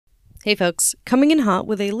Hey folks, coming in hot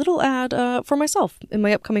with a little ad for myself in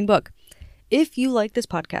my upcoming book. If you like this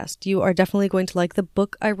podcast, you are definitely going to like the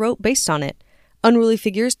book I wrote based on it. Unruly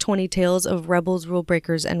Figures, 20 Tales of Rebels, Rule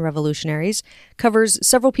Breakers, and Revolutionaries covers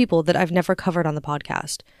several people that I've never covered on the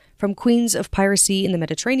podcast. From queens of piracy in the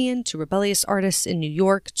Mediterranean, to rebellious artists in New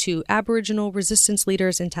York, to Aboriginal resistance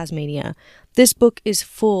leaders in Tasmania. This book is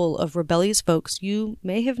full of rebellious folks you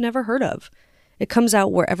may have never heard of. It comes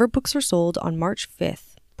out wherever books are sold on March 5th.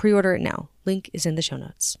 Pre-order it now. Link is in the show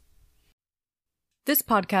notes. This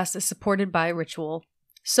podcast is supported by Ritual.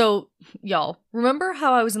 So, y'all, remember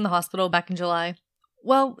how I was in the hospital back in July?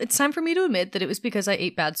 Well, it's time for me to admit that it was because I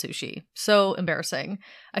ate bad sushi. So embarrassing.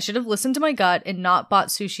 I should have listened to my gut and not bought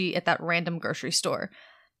sushi at that random grocery store.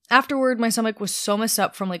 Afterward, my stomach was so messed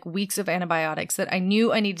up from weeks of antibiotics that I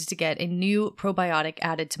knew I needed to get a new probiotic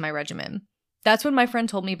added to my regimen. That's when my friend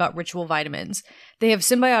told me about Ritual vitamins. They have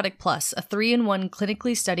Symbiotic Plus, a 3-in-1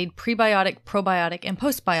 clinically studied prebiotic, probiotic, and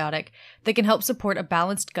postbiotic that can help support a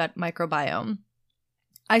balanced gut microbiome.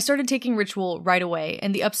 I started taking Ritual right away,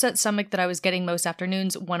 and the upset stomach that I was getting most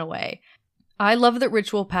afternoons went away. I love that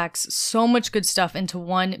Ritual packs so much good stuff into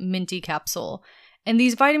one minty capsule. And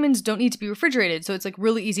these vitamins don't need to be refrigerated, so it's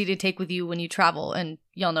really easy to take with you when you travel, and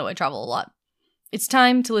y'all know I travel a lot. It's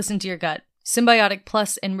time to listen to your gut. Symbiotic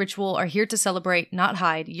Plus and Ritual are here to celebrate, not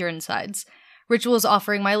hide, your insides. Ritual is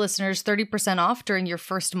offering my listeners 30% off during your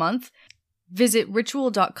first month. Visit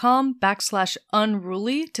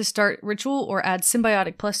ritual.com/unruly to start Ritual or add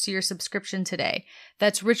Symbiotic Plus to your subscription today.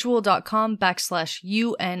 That's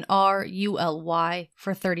ritual.com/UNRULY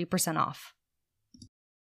for 30% off.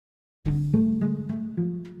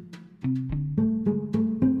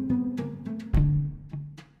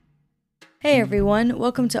 Hey everyone,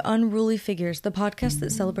 welcome to Unruly Figures, the podcast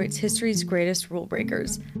that celebrates history's greatest rule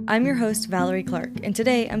breakers. I'm your host, Valerie Clark, and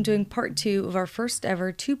today I'm doing part 2 of our first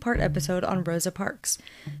ever 2-part episode on Rosa Parks.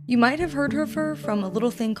 You might have heard of her from a little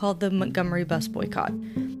thing called the Montgomery bus boycott.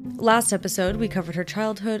 Last episode, we covered her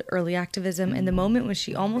childhood, early activism, and the moment when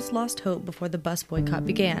she almost lost hope before the bus boycott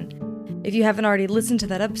began. If you haven't already listened to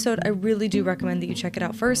that episode, I really do recommend that you check it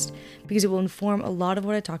out first, because it will inform a lot of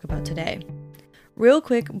what I talk about today. Real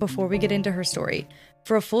quick before we get into her story,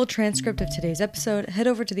 for a full transcript of today's episode, head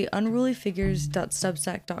over to the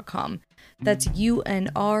unrulyfigures.substack.com. That's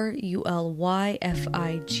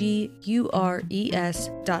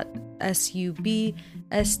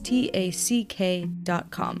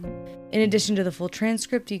unrulyfigures.substack.com. In addition to the full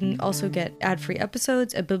transcript, you can also get ad-free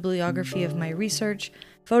episodes, a bibliography of my research,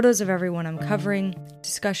 photos of everyone I'm covering,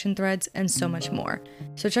 discussion threads, and so much more.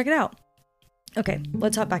 So check it out. Okay,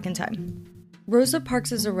 let's hop back in time. Rosa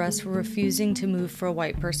Parks' arrest for refusing to move for a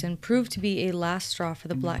white person proved to be a last straw for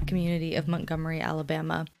the black community of Montgomery,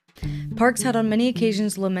 Alabama. Parks had on many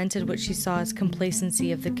occasions lamented what she saw as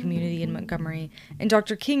complacency of the community in Montgomery, and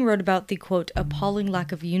Dr. King wrote about the, quote, appalling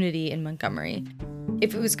lack of unity in Montgomery.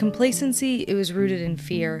 If it was complacency, it was rooted in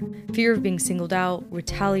fear of being singled out,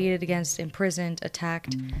 retaliated against, imprisoned,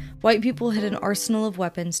 attacked. White people had an arsenal of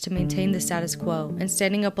weapons to maintain the status quo, and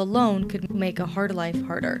standing up alone could make a hard life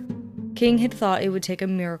harder. King had thought it would take a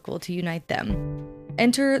miracle to unite them.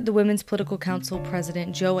 Enter the Women's Political Council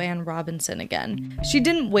President Joanne Robinson again. She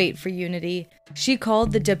didn't wait for unity. She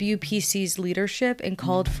called the WPC's leadership and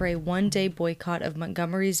called for a one-day boycott of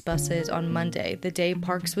Montgomery's buses on Monday, the day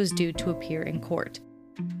Parks was due to appear in court.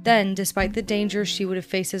 Then, despite the danger she would have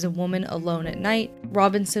faced as a woman alone at night,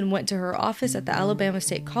 Robinson went to her office at the Alabama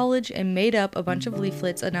State College and made up a bunch of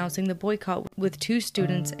leaflets announcing the boycott with 2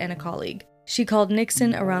 students and a colleague. She called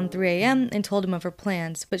Nixon around 3 a.m. and told him of her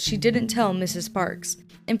plans, but she didn't tell Mrs. Parks.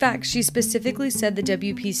 In fact, she specifically said the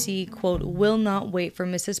WPC, quote, will not wait for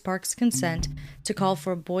Mrs. Parks' consent to call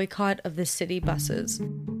for a boycott of the city buses.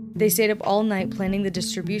 They stayed up all night planning the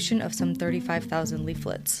distribution of some 35,000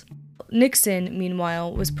 leaflets. Nixon,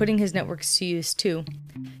 meanwhile, was putting his networks to use too.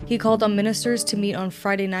 He called on ministers to meet on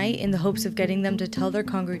Friday night in the hopes of getting them to tell their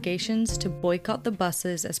congregations to boycott the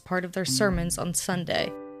buses as part of their sermons on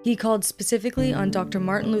Sunday. He called specifically on Dr.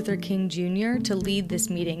 Martin Luther King Jr. to lead this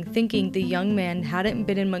meeting, thinking the young man hadn't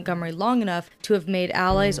been in Montgomery long enough to have made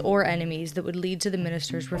allies or enemies that would lead to the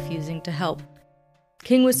ministers refusing to help.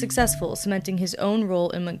 King was successful, cementing his own role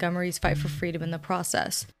in Montgomery's fight for freedom in the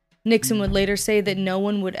process. Nixon would later say that no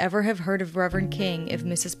one would ever have heard of Reverend King if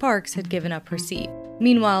Mrs. Parks had given up her seat.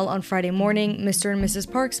 Meanwhile, on Friday morning, Mr. and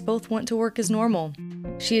Mrs. Parks both went to work as normal.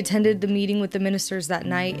 She attended the meeting with the ministers that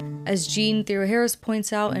night. As Jean Theoharis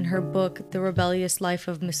points out in her book, The Rebellious Life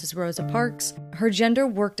of Mrs. Rosa Parks, her gender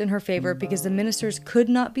worked in her favor because the ministers could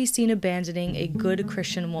not be seen abandoning a good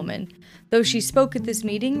Christian woman. Though she spoke at this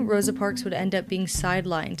meeting, Rosa Parks would end up being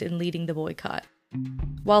sidelined in leading the boycott.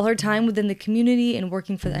 While her time within the community and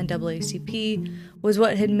working for the NAACP was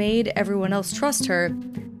what had made everyone else trust her,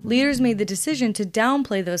 leaders made the decision to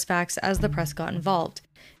downplay those facts as the press got involved.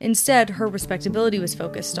 Instead, her respectability was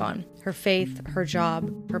focused on her faith, her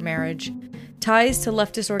job, her marriage. Ties to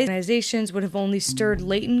leftist organizations would have only stirred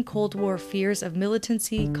latent Cold War fears of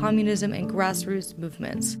militancy, communism, and grassroots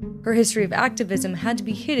movements. Her history of activism had to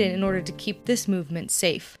be hidden in order to keep this movement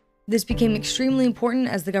safe. This became extremely important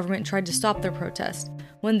as the government tried to stop their protest.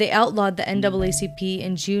 When they outlawed the NAACP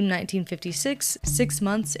in June 1956, 6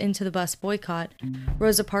 months into the bus boycott,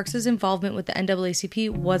 Rosa Parks' involvement with the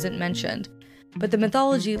NAACP wasn't mentioned. But the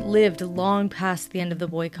mythology lived long past the end of the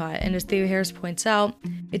boycott, and as Theo Harris points out,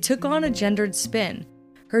 it took on a gendered spin.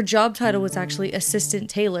 Her job title was actually assistant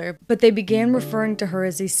tailor, but they began referring to her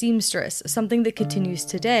as a seamstress, something that continues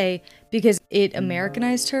today because it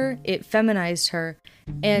Americanized her, it feminized her,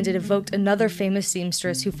 and it evoked another famous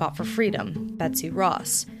seamstress who fought for freedom, Betsy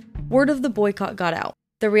Ross. Word of the boycott got out.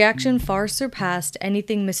 The reaction far surpassed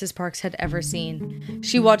anything Mrs. Parks had ever seen.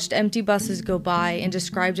 She watched empty buses go by and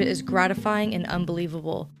described it as gratifying and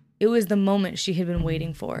unbelievable. It was the moment she had been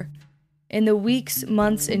waiting for. In the weeks,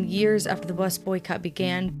 months, and years after the bus boycott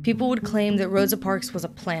began, people would claim that Rosa Parks was a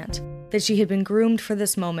plant, that she had been groomed for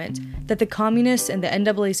this moment, that the communists and the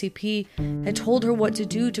NAACP had told her what to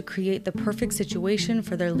do to create the perfect situation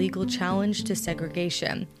for their legal challenge to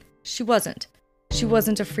segregation. She wasn't. She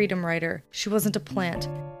wasn't a freedom rider. She wasn't a plant.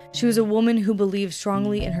 She was a woman who believed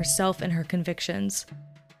strongly in herself and her convictions.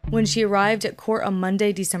 When she arrived at court on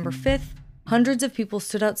Monday, December 5th, hundreds of people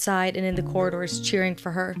stood outside and in the corridors cheering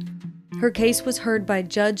for her. Her case was heard by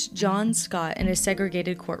Judge John Scott in a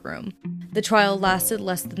segregated courtroom. The trial lasted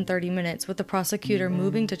less than 30 minutes, with the prosecutor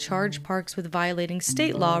moving to charge Parks with violating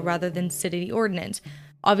state law rather than city ordinance.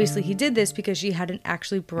 Obviously, he did this because she hadn't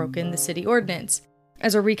actually broken the city ordinance.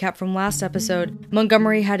 As a recap from last episode,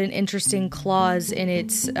 Montgomery had an interesting clause in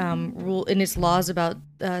its laws about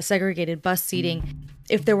segregated bus seating.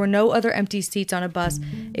 If there were no other empty seats on a bus,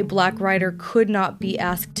 a black rider could not be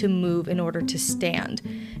asked to move in order to stand.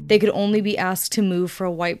 They could only be asked to move for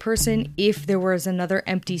a white person if there was another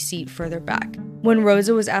empty seat further back. When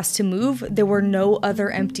Rosa was asked to move, there were no other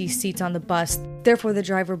empty seats on the bus. Therefore, the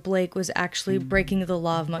driver Blake was actually breaking the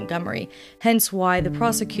law of Montgomery, hence why the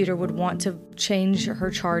prosecutor would want to change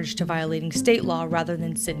her charge to violating state law rather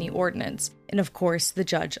than Sydney ordinance. And of course, the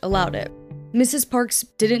judge allowed it. Mrs. Parks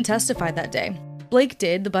didn't testify that day. Blake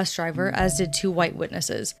did, the bus driver, as did 2 white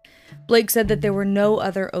witnesses. Blake said that there were no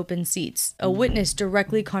other open seats. A witness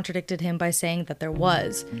directly contradicted him by saying that there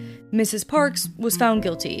was. Mrs. Parks was found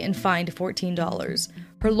guilty and fined $14.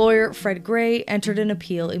 Her lawyer, Fred Gray, entered an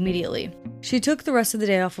appeal immediately. She took the rest of the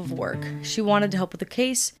day off of work. She wanted to help with the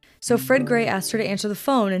case, so Fred Gray asked her to answer the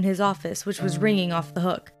phone in his office, which was ringing off the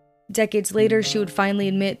hook. Decades later, she would finally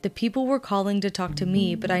admit, the people were calling to talk to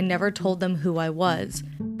me, but I never told them who I was.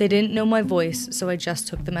 They didn't know my voice, so I just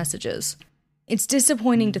took the messages. It's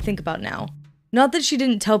disappointing to think about now. Not that she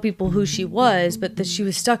didn't tell people who she was, but that she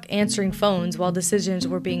was stuck answering phones while decisions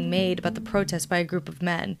were being made about the protest by a group of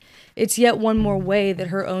men. It's yet one more way that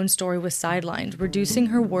her own story was sidelined, reducing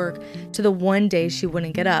her work to the one day she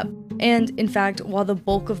wouldn't get up. And, in fact, while the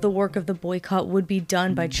bulk of the work of the boycott would be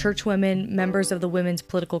done by church women, members of the Women's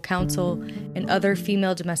Political Council, and other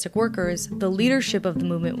female domestic workers, the leadership of the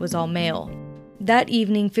movement was all male. That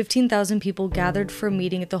evening, 15,000 people gathered for a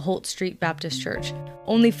meeting at the Holt Street Baptist Church.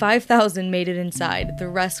 Only 5,000 made it inside. The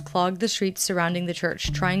rest clogged the streets surrounding the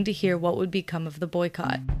church, trying to hear what would become of the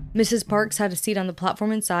boycott. Mrs. Parks had a seat on the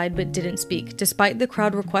platform inside, but didn't speak, despite the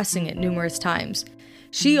crowd requesting it numerous times.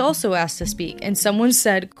 She also asked to speak, and someone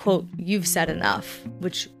said, quote, "You've said enough,"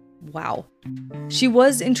 which, wow. She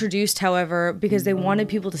was introduced, however, because they wanted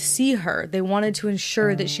people to see her. They wanted to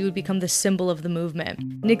ensure that she would become the symbol of the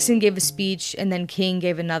movement. Nixon gave a speech, and then King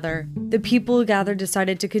gave another. The people gathered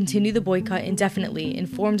decided to continue the boycott indefinitely and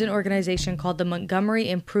formed an organization called the Montgomery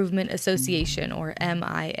Improvement Association, or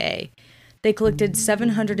MIA. They collected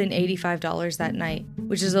 $785 that night,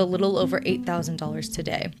 which is a little over $8,000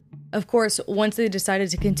 today. Of course, once they decided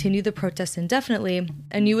to continue the protest indefinitely,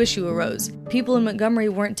 a new issue arose. People in Montgomery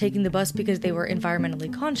weren't taking the bus because they were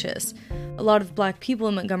environmentally conscious. A lot of black people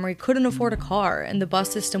in Montgomery couldn't afford a car, and the bus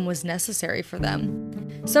system was necessary for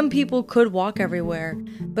them. Some people could walk everywhere,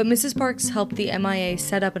 but Mrs. Parks helped the MIA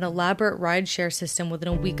set up an elaborate ride-share system within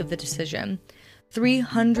a week of the decision.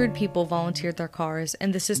 300 people volunteered their cars,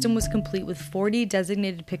 and the system was complete with 40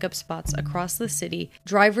 designated pickup spots across the city.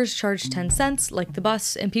 Drivers charged 10 cents, like the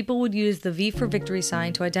bus, and people would use the V for Victory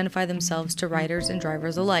sign to identify themselves to riders and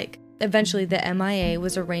drivers alike. Eventually, the MIA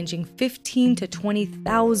was arranging 15,000 to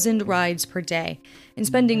 20,000 rides per day and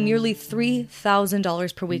spending nearly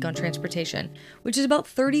 $3,000 per week on transportation, which is about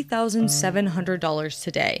 $30,700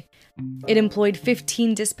 today. It employed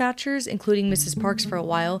 15 dispatchers, including Mrs. Parks for a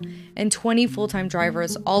while, and 20 full-time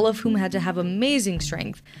drivers, all of whom had to have amazing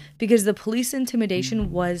strength because the police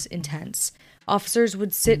intimidation was intense. Officers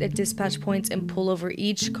would sit at dispatch points and pull over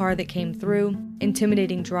each car that came through,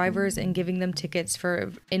 intimidating drivers and giving them tickets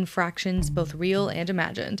for infractions both real and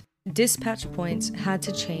imagined. Dispatch points had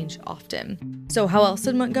to change often. So how else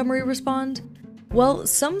did Montgomery respond? Well,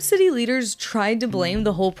 some city leaders tried to blame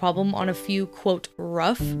the whole problem on a few, quote,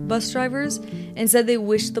 rough bus drivers, and said they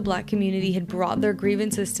wished the Black community had brought their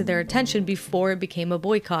grievances to their attention before it became a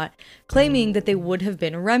boycott, claiming that they would have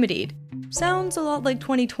been remedied. Sounds a lot like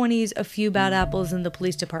 2020's a few bad apples in the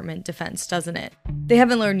police department defense, doesn't it? They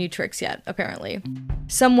haven't learned new tricks yet, apparently.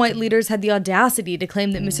 Some white leaders had the audacity to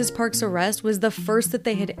claim that Mrs. Parks' arrest was the first that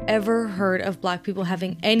they had ever heard of Black people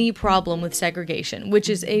having any problem with segregation, which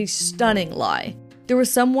is a stunning lie. There were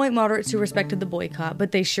some white moderates who respected the boycott,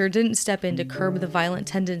 but they sure didn't step in to curb the violent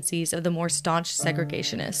tendencies of the more staunch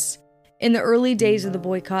segregationists. In the early days of the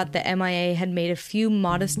boycott, the MIA had made a few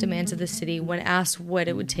modest demands of the city when asked what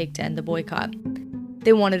it would take to end the boycott.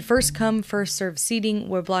 They wanted first come, first served seating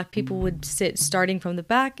where Black people would sit starting from the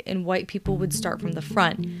back and white people would start from the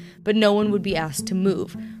front, but no one would be asked to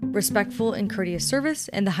move, respectful and courteous service,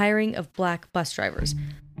 and the hiring of Black bus drivers.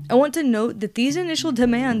 I want to note that these initial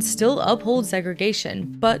demands still uphold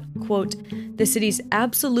segregation, but, quote, the city's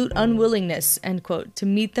absolute unwillingness, end quote, to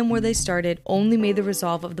meet them where they started only made the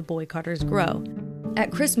resolve of the boycotters grow.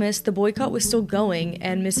 At Christmas, the boycott was still going,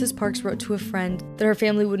 and Mrs. Parks wrote to a friend that her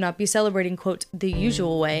family would not be celebrating, quote, the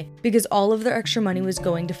usual way, because all of their extra money was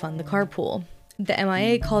going to fund the carpool. The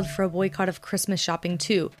MIA called for a boycott of Christmas shopping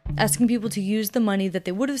too, asking people to use the money that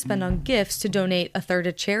they would have spent on gifts to donate a third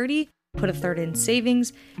to charity, put a third in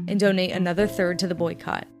savings, and donate another third to the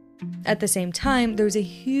boycott. At the same time, there was a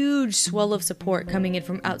huge swell of support coming in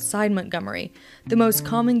from outside Montgomery. The most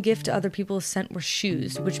common gift to other people sent were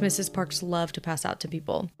shoes, which Mrs. Parks loved to pass out to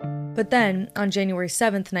people. But then, on January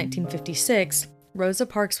 7th, 1956, Rosa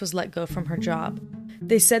Parks was let go from her job.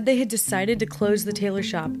 They said they had decided to close the tailor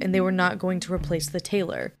shop and they were not going to replace the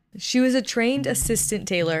tailor. She was a trained assistant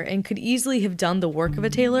tailor and could easily have done the work of a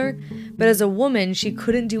tailor, but as a woman, she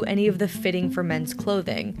couldn't do any of the fitting for men's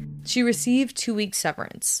clothing. She received 2-week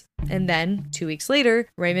severance. And then, 2 weeks later,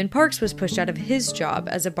 Raymond Parks was pushed out of his job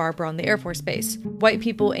as a barber on the Air Force Base. White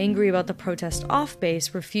people angry about the protest off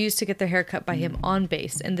base refused to get their hair cut by him on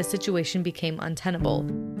base, and the situation became untenable.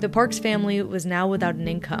 The Parks family was now without an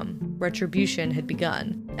income. Retribution had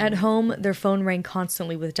begun. At home, their phone rang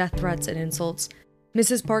constantly with death threats and insults.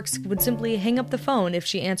 Mrs. Parks would simply hang up the phone if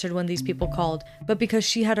she answered when these people called, but because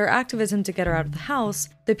she had her activism to get her out of the house,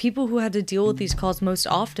 the people who had to deal with these calls most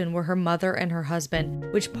often were her mother and her husband,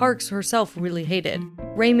 which Parks herself really hated.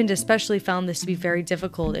 Raymond especially found this to be very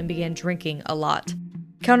difficult and began drinking a lot.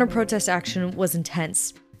 Counter-protest action was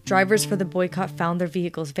intense. Drivers for the boycott found their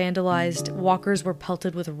vehicles vandalized, walkers were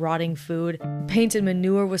pelted with rotting food, paint and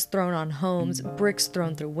manure was thrown on homes, bricks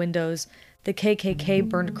thrown through windows. The KKK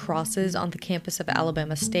burned crosses on the campus of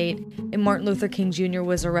Alabama State, and Martin Luther King Jr.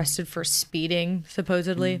 was arrested for speeding,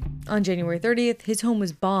 supposedly. On January 30th, his home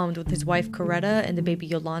was bombed with his wife Coretta and the baby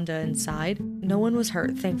Yolanda inside. No one was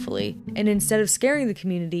hurt, thankfully, and instead of scaring the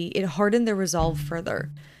community, it hardened their resolve further.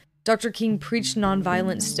 Dr. King preached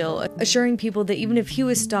nonviolence still, assuring people that even if he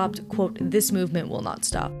was stopped, quote, this movement will not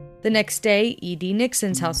stop. The next day, E.D.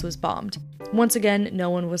 Nixon's house was bombed. Once again,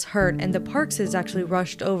 no one was hurt, and the Parkses actually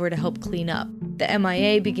rushed over to help clean up. The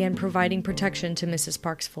MIA began providing protection to Mrs.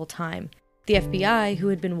 Parks full-time. The FBI, who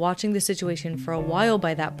had been watching the situation for a while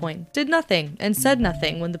by that point, did nothing and said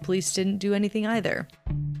nothing when the police didn't do anything either.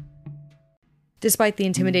 Despite the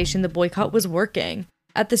intimidation, the boycott was working.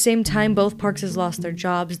 At the same time both Parkses lost their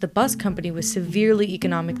jobs, the bus company was severely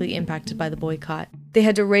economically impacted by the boycott. They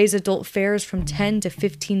had to raise adult fares from 10 to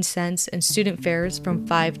 15 cents and student fares from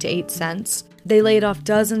 5 to 8 cents. They laid off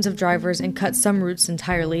dozens of drivers and cut some routes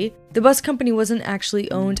entirely. The bus company wasn't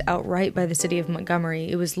actually owned outright by the city of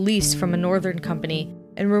Montgomery, it was leased from a northern company,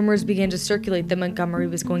 and rumors began to circulate that Montgomery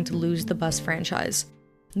was going to lose the bus franchise.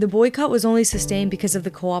 The boycott was only sustained because of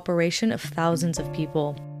the cooperation of thousands of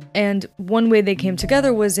people. And one way they came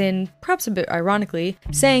together was in, perhaps a bit ironically,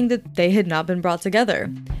 saying that they had not been brought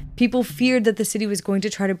together. People feared that the city was going to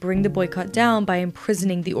try to bring the boycott down by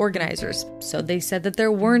imprisoning the organizers, so they said that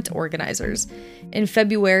there weren't organizers. In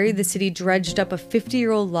February, the city dredged up a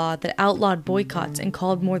 50-year-old law that outlawed boycotts and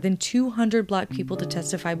called more than 200 Black people to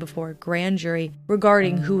testify before a grand jury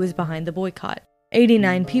regarding who was behind the boycott.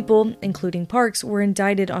 89 people, including Parks, were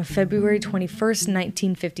indicted on February 21,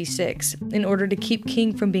 1956. In order to keep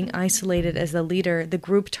King from being isolated as the leader, the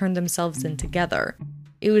group turned themselves in together.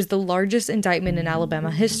 It was the largest indictment in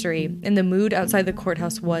Alabama history, and the mood outside the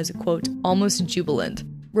courthouse was, quote, almost jubilant.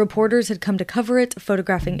 Reporters had come to cover it,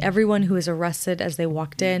 photographing everyone who was arrested as they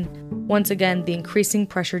walked in. Once again, the increasing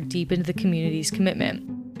pressure deepened the community's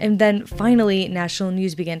commitment. And then, finally, national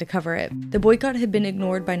news began to cover it. The boycott had been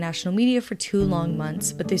ignored by national media for 2 long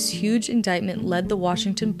months, but this huge indictment led the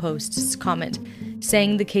Washington Post's comment,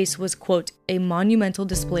 saying the case was, quote, a monumental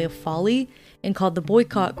display of folly, and called the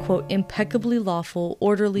boycott, quote, impeccably lawful,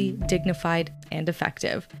 orderly, dignified, and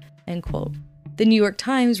effective, end quote. The New York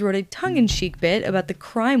Times wrote a tongue-in-cheek bit about the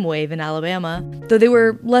crime wave in Alabama, though they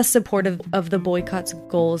were less supportive of the boycott's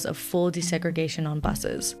goals of full desegregation on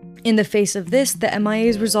buses. In the face of this, the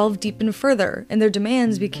MIA's resolve deepened further, and their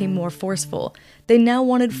demands became more forceful. They now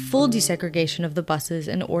wanted full desegregation of the buses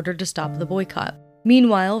in order to stop the boycott.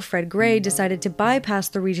 Meanwhile, Fred Gray decided to bypass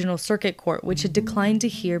the regional circuit court, which had declined to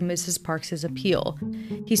hear Mrs. Parks' appeal.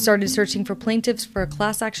 He started searching for plaintiffs for a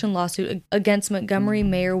class action lawsuit against Montgomery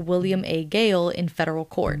Mayor William A. Gale in federal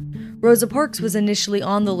court. Rosa Parks was initially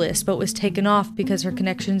on the list, but was taken off because her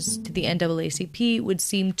connections to the NAACP would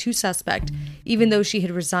seem too suspect, even though she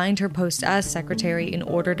had resigned her post as secretary in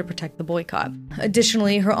order to protect the boycott.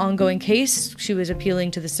 Additionally, her ongoing case, she was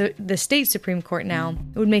appealing to the state Supreme Court now,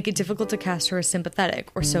 would make it difficult to cast her as sympathetic,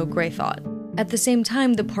 or so Gray thought. At the same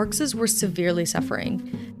time, the Parkses were severely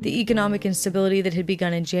suffering. The economic instability that had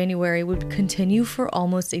begun in January would continue for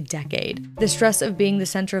almost a decade. The stress of being the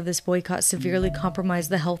center of this boycott severely compromised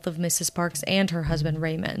the health of Mrs. Parks and her husband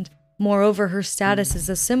Raymond. Moreover, her status as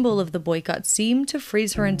a symbol of the boycott seemed to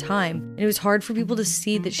freeze her in time, and it was hard for people to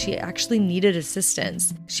see that she actually needed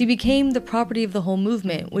assistance. She became the property of the whole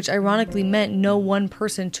movement, which ironically meant no one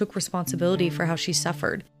person took responsibility for how she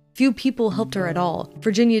suffered. Few people helped her at all.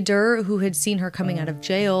 Virginia Durr, who had seen her coming out of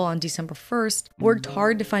jail on December 1st, worked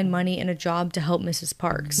hard to find money and a job to help Mrs.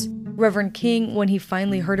 Parks. Reverend King, when he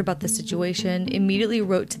finally heard about the situation, immediately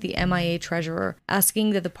wrote to the MIA treasurer, asking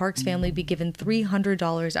that the Parks family be given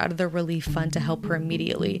 $300 out of their relief fund to help her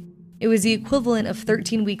immediately. It was the equivalent of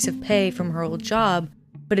 13 weeks of pay from her old job,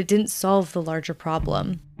 but it didn't solve the larger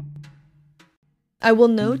problem. I will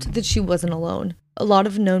note that she wasn't alone. A lot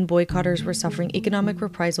of known boycotters were suffering economic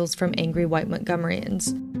reprisals from angry white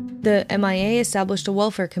Montgomeryans. The MIA established a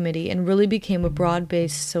welfare committee and really became a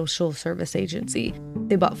broad-based social service agency.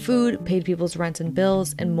 They bought food, paid people's rents and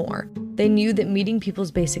bills, and more. They knew that meeting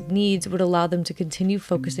people's basic needs would allow them to continue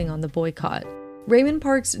focusing on the boycott. Raymond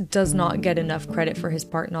Parks does not get enough credit for his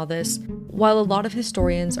part in all this. While a lot of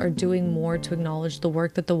historians are doing more to acknowledge the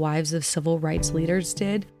work that the wives of civil rights leaders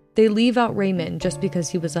did, they leave out Raymond just because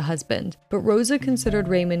he was a husband. But Rosa considered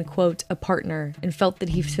Raymond, quote, a partner, and felt that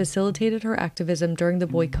he facilitated her activism during the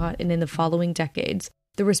boycott and in the following decades.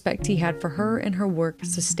 The respect he had for her and her work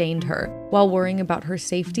sustained her. While worrying about her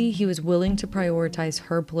safety, he was willing to prioritize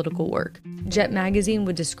her political work. Jet magazine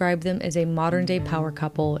would describe them as a modern-day power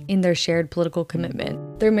couple in their shared political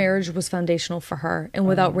commitment. Their marriage was foundational for her, and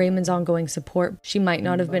without Raymond's ongoing support, she might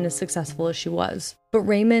not have been as successful as she was. But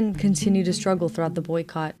Raymond continued to struggle throughout the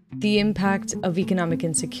boycott. The impact of economic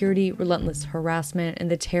insecurity, relentless harassment, and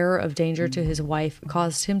the terror of danger to his wife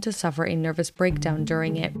caused him to suffer a nervous breakdown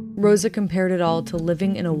during it. Rosa compared it all to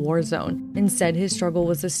living in a war zone, and said his struggle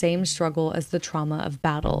was the same struggle as the trauma of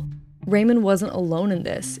battle. Raymond wasn't alone in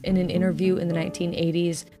this. In an interview in the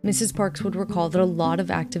 1980s, Mrs. Parks would recall that a lot of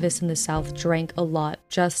activists in the South drank a lot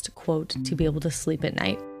just, quote, to be able to sleep at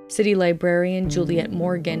night. City librarian Juliette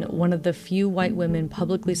Morgan, one of the few white women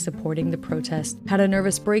publicly supporting the protest, had a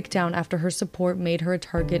nervous breakdown after her support made her a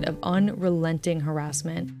target of unrelenting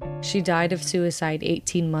harassment. She died of suicide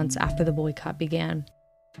 18 months after the boycott began.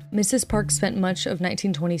 Mrs. Parks spent much of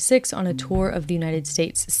 1926 on a tour of the United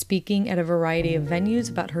States, speaking at a variety of venues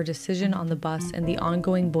about her decision on the bus and the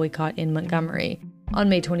ongoing boycott in Montgomery. On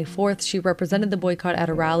May 24th, she represented the boycott at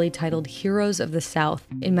a rally titled Heroes of the South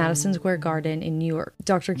in Madison Square Garden in New York.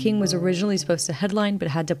 Dr. King was originally supposed to headline but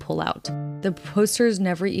had to pull out. The posters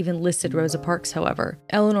never even listed Rosa Parks, however.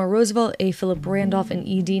 Eleanor Roosevelt, A. Philip Randolph, and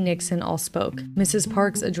E.D. Nixon all spoke. Mrs.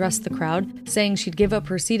 Parks addressed the crowd, saying she'd give up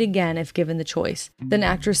her seat again if given the choice. Then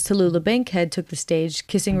actress Tallulah Bankhead took the stage,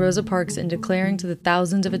 kissing Rosa Parks and declaring to the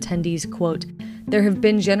thousands of attendees, quote, "There have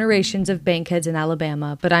been generations of Bankheads in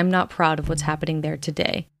Alabama, but I'm not proud of what's happening there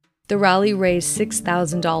today." The rally raised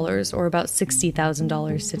 $6,000, or about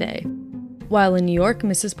 $60,000 today. While in New York,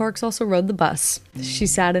 Mrs. Parks also rode the bus. She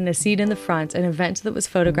sat in a seat in the front, an event that was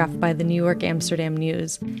photographed by the New York Amsterdam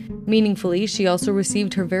News. Meaningfully, she also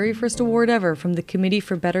received her very first award ever from the Committee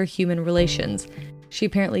for Better Human Relations. She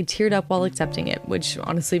apparently teared up while accepting it, which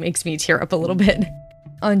honestly makes me tear up a little bit.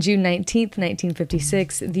 On June 19,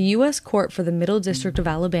 1956, the U.S. Court for the Middle District of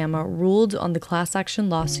Alabama ruled on the class action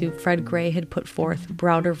lawsuit Fred Gray had put forth,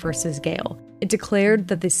 Browder v. Gale. It declared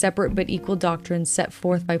that the separate but equal doctrines set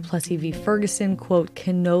forth by Plessy v. Ferguson, quote,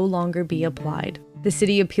 can no longer be applied. The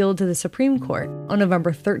city appealed to the Supreme Court. On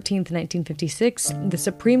November 13, 1956, the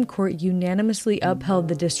Supreme Court unanimously upheld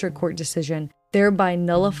the district court decision, thereby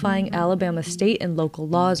nullifying Alabama state and local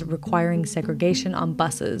laws requiring segregation on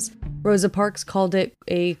buses. Rosa Parks called it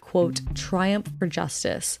a, quote, triumph for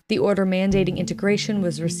justice. The order mandating integration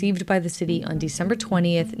was received by the city on December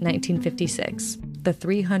 20th, 1956. The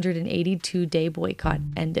 382-day boycott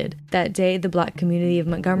ended. That day, the Black community of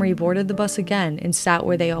Montgomery boarded the bus again and sat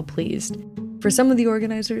where they all pleased. For some of the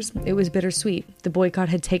organizers, it was bittersweet. The boycott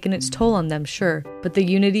had taken its toll on them, sure, but the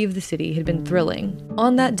unity of the city had been thrilling.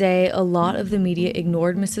 On that day, a lot of the media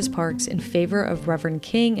ignored Mrs. Parks in favor of Reverend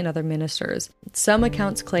King and other ministers. Some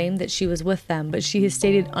accounts claim that she was with them, but she has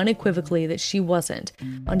stated unequivocally that she wasn't.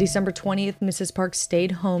 On December 20th, Mrs. Parks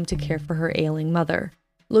stayed home to care for her ailing mother.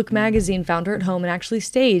 Look magazine found her at home and actually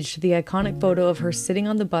staged the iconic photo of her sitting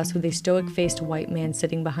on the bus with a stoic-faced white man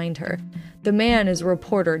sitting behind her. The man is a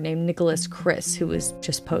reporter named Nicholas Chris, who was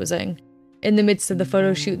just posing. In the midst of the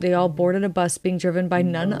photo shoot, they all boarded a bus being driven by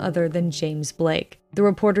none other than James Blake. The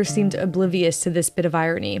reporter seemed oblivious to this bit of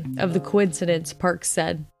irony. Of the coincidence, Parks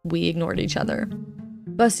said, "We ignored each other."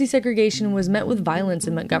 Bus desegregation was met with violence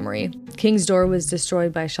in Montgomery. King's door was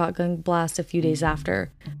destroyed by a shotgun blast a few days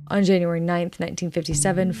after. On January 9th,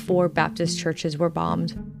 1957, 4 Baptist churches were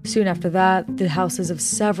bombed. Soon after that, the houses of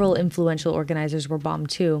several influential organizers were bombed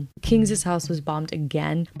too. King's house was bombed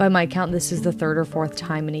again. By my count, this is the 3rd or 4th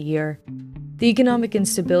time in a year. The economic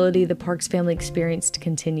instability the Parks family experienced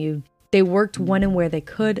continued. They worked when and where they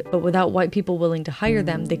could, but without white people willing to hire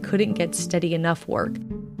them, they couldn't get steady enough work.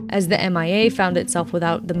 As the MIA found itself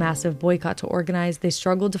without the massive boycott to organize, they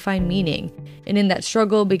struggled to find meaning, and in that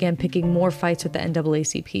struggle began picking more fights with the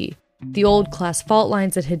NAACP. The old class fault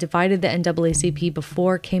lines that had divided the NAACP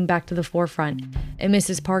before came back to the forefront, and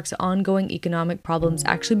Mrs. Parks' ongoing economic problems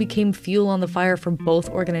actually became fuel on the fire for both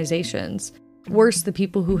organizations. Worse, the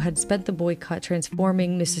people who had spent the boycott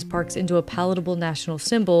transforming Mrs. Parks into a palatable national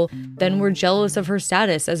symbol then were jealous of her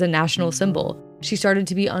status as a national symbol. She started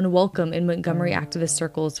to be unwelcome in Montgomery activist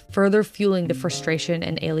circles, further fueling the frustration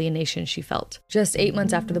and alienation she felt. Just 8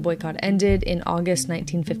 months after the boycott ended, in August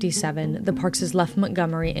 1957, the Parkses left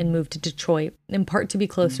Montgomery and moved to Detroit, in part to be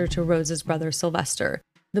closer to Rosa's brother Sylvester.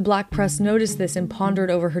 The black press noticed this and pondered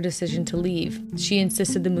over her decision to leave. She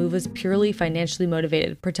insisted the move was purely financially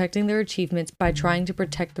motivated, protecting their achievements by trying to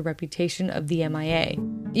protect the reputation of the MIA.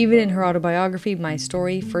 Even in her autobiography, My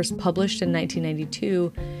Story, first published in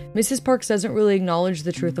 1992, Mrs. Parks doesn't really acknowledge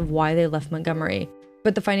the truth of why they left Montgomery.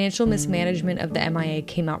 But the financial mismanagement of the MIA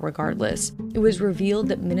came out regardless. It was revealed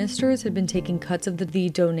that ministers had been taking cuts of the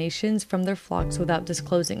donations from their flocks without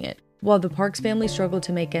disclosing it. While the Parks family struggled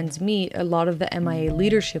to make ends meet, a lot of the MIA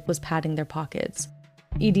leadership was padding their pockets.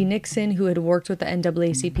 E.D. Nixon, who had worked with the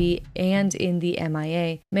NAACP and in the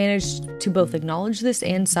MIA, managed to both acknowledge this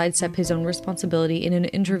and sidestep his own responsibility in an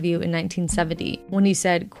interview in 1970, when he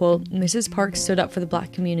said, quote, "Mrs. Parks stood up for the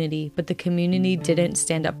black community, but the community didn't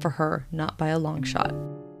stand up for her, not by a long shot."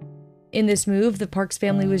 In this move, the Parks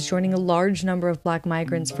family was joining a large number of black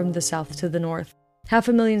migrants from the south to the north.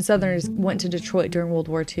 500,000 Southerners went to Detroit during World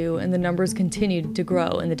War II, and the numbers continued to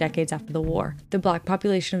grow in the decades after the war. The black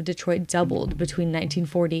population of Detroit doubled between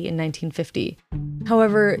 1940 and 1950.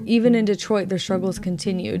 However, even in Detroit, their struggles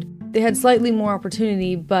continued. They had slightly more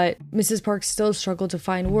opportunity, but Mrs. Parks still struggled to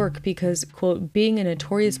find work because, quote, being a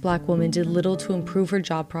notorious black woman did little to improve her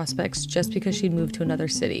job prospects just because she'd moved to another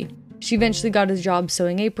city. She eventually got a job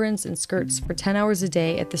sewing aprons and skirts for 10 hours a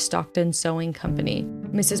day at the Stockton Sewing Company.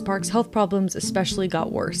 Mrs. Parks' health problems especially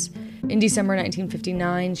got worse. In December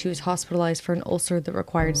 1959, she was hospitalized for an ulcer that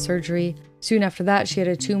required surgery. Soon after that, she had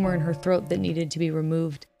a tumor in her throat that needed to be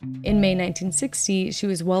removed. In May 1960, she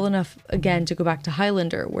was well enough again to go back to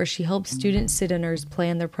Highlander, where she helped student sit-inners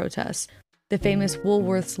plan their protests. The famous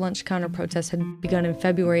Woolworth's lunch counter protest had begun in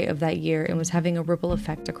February of that year and was having a ripple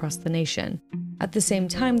effect across the nation. At the same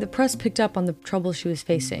time, the press picked up on the trouble she was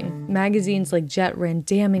facing. Magazines like Jet ran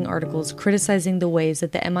damning articles criticizing the ways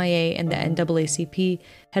that the MIA and the NAACP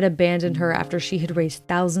had abandoned her after she had raised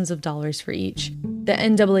thousands of dollars for each. The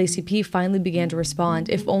NAACP finally began to respond,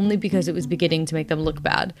 if only because it was beginning to make them look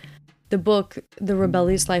bad. The book, The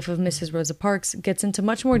Rebellious Life of Mrs. Rosa Parks, gets into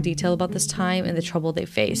much more detail about this time and the trouble they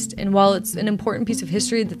faced. And while it's an important piece of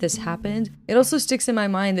history that this happened, it also sticks in my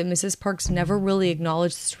mind that Mrs. Parks never really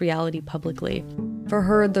acknowledged this reality publicly. For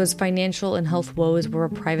her, those financial and health woes were a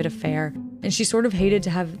private affair, and she sort of hated to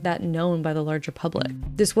have that known by the larger public.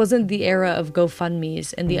 This wasn't the era of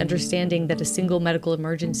GoFundMes and the understanding that a single medical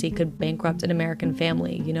emergency could bankrupt an American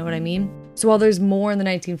family, you know what I mean? So while there's more in the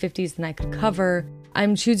 1950s than I could cover,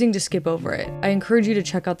 I'm choosing to skip over it. I encourage you to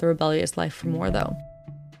check out The Rebellious Life for more, though.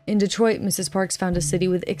 In Detroit, Mrs. Parks found a city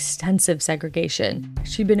with extensive segregation.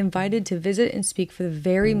 She'd been invited to visit and speak for the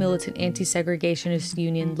very militant anti-segregationist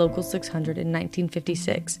union Local 600 in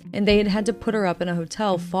 1956, and they had had to put her up in a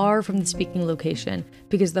hotel far from the speaking location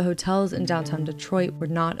because the hotels in downtown Detroit were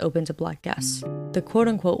not open to black guests. The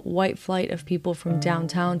quote-unquote white flight of people from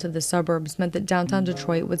downtown to the suburbs meant that downtown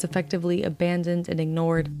Detroit was effectively abandoned and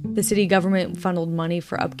ignored. The city government funneled money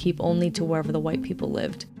for upkeep only to wherever the white people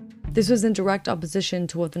lived. This was in direct opposition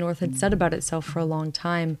to what the North had said about itself for a long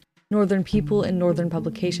time. Northern people and Northern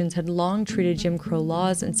publications had long treated Jim Crow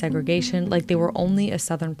laws and segregation like they were only a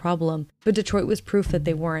Southern problem, but Detroit was proof that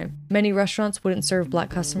they weren't. Many restaurants wouldn't serve black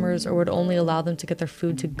customers or would only allow them to get their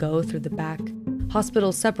food to go through the back.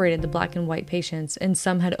 Hospitals separated the black and white patients, and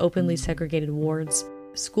some had openly segregated wards.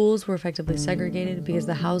 Schools were effectively segregated because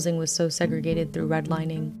the housing was so segregated through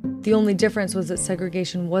redlining. The only difference was that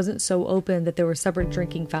segregation wasn't so open that there were separate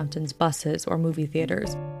drinking fountains, buses, or movie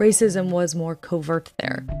theaters. Racism was more covert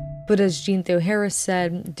there. But as Jean Theo Harris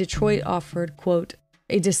said, Detroit offered, quote,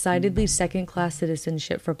 a decidedly second-class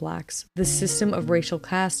citizenship for blacks. The system of racial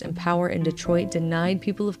caste and power in Detroit denied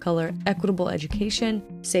people of color equitable education,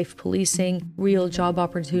 safe policing, real job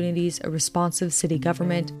opportunities, a responsive city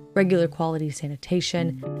government, regular quality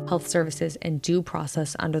sanitation, health services, and due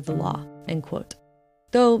process under the law, end quote.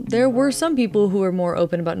 Though there were some people who were more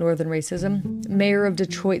open about Northern racism. Mayor of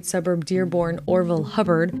Detroit suburb Dearborn, Orville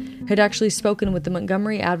Hubbard, had actually spoken with the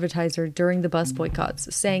Montgomery Advertiser during the bus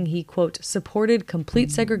boycotts, saying he, quote, supported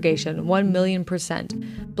complete segregation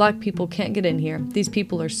 1,000,000%. Black people can't get in here. These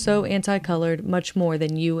people are so anti-colored, much more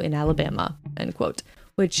than you in Alabama, end quote.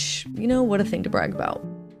 Which, you know, what a thing to brag about.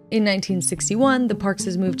 In 1961, the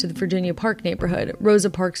Parkses moved to the Virginia Park neighborhood. Rosa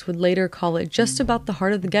Parks would later call it just about the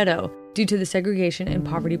heart of the ghetto due to the segregation and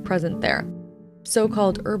poverty present there.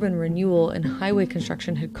 So-called urban renewal and highway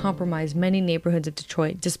construction had compromised many neighborhoods of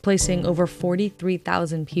Detroit, displacing over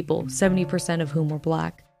 43,000 people, 70% of whom were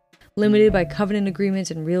black. Limited by covenant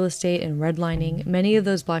agreements in real estate and redlining, many of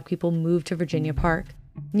those black people moved to Virginia Park.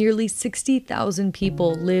 Nearly 60,000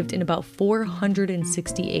 people lived in about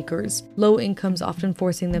 460 acres, low incomes often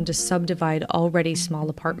forcing them to subdivide already small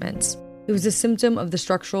apartments. It was a symptom of the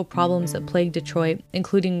structural problems that plagued Detroit,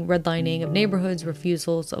 including redlining of neighborhoods,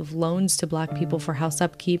 refusals of loans to black people for house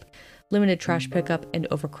upkeep, limited trash pickup, and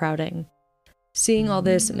overcrowding. Seeing all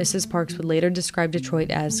this, Mrs. Parks would later describe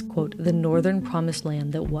Detroit as, quote, the northern promised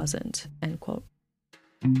land that wasn't, end quote.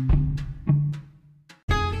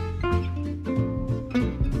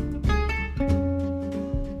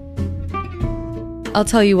 I'll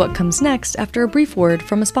tell you what comes next after a brief word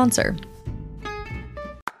from a sponsor.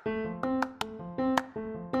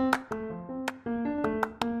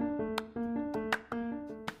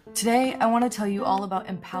 Today, I want to tell you all about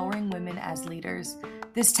empowering women as leaders.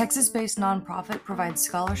 This Texas-based nonprofit provides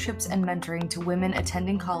scholarships and mentoring to women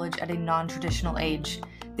attending college at a non-traditional age.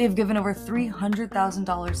 They have given over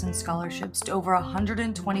 $300,000 in scholarships to over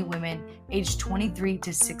 120 women aged 23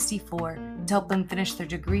 to 64 to help them finish their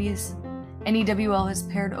degrees. NEWL has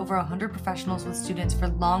paired over 100 professionals with students for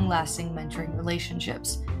long-lasting mentoring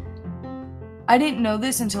relationships. I didn't know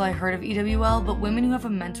this until I heard of EWL, but women who have a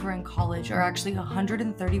mentor in college are actually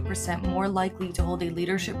 130% more likely to hold a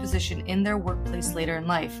leadership position in their workplace later in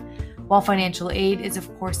life. While financial aid is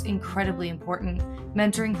of course incredibly important,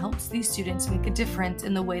 mentoring helps these students make a difference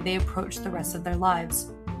in the way they approach the rest of their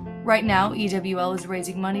lives. Right now, EWL is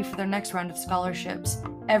raising money for their next round of scholarships.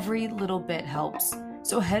 Every little bit helps.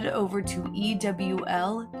 So head over to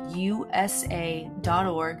ewlusa.org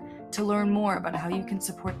to learn more about how you can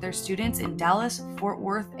support their students in Dallas, Fort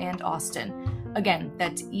Worth, and Austin. Again,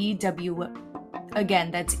 that's ewlusa.org.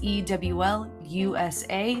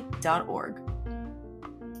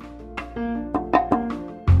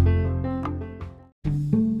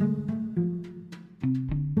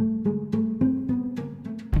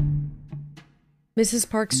 Mrs.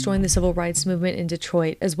 Parks joined the civil rights movement in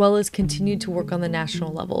Detroit, as well as continued to work on the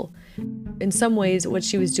national level. In some ways, what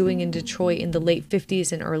she was doing in Detroit in the late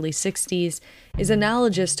 50s and early 60s is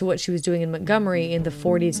analogous to what she was doing in Montgomery in the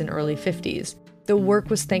 40s and early 50s. The work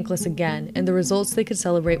was thankless again, and the results they could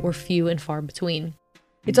celebrate were few and far between.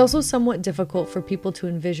 It's also somewhat difficult for people to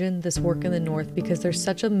envision this work in the North because there's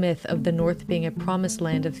such a myth of the North being a promised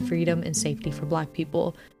land of freedom and safety for Black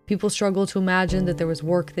people. People struggle to imagine that there was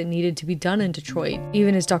work that needed to be done in Detroit.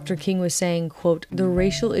 Even as Dr. King was saying, quote, "The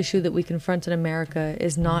racial issue that we confront in America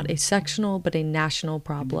is not a sectional but a national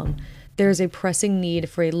problem. There is a pressing need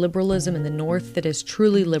for a liberalism in the North that is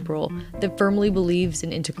truly liberal, that firmly believes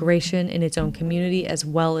in integration in its own community as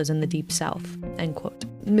well as in the Deep South," end quote.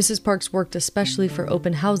 Mrs. Parks worked especially for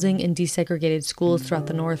open housing and desegregated schools throughout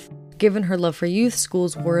the North. Given her love for youth,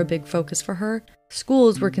 schools were a big focus for her.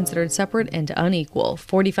 Schools were considered separate and unequal.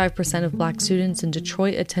 45% of Black students in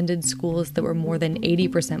Detroit attended schools that were more than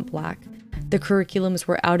 80% Black. The curriculums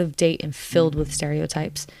were out of date and filled with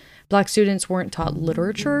stereotypes. Black students weren't taught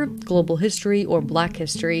literature, global history, or Black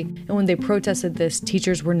history, and when they protested this,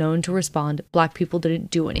 teachers were known to respond, "Black people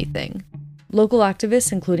didn't do anything." Local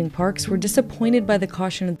activists, including Parks, were disappointed by the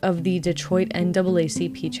caution of the Detroit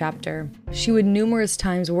NAACP chapter. She would numerous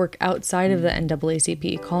times work outside of the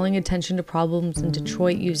NAACP, calling attention to problems in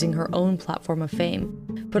Detroit using her own platform of fame.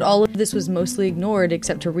 But all of this was mostly ignored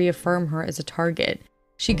except to reaffirm her as a target.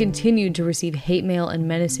 She continued to receive hate mail and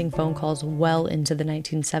menacing phone calls well into the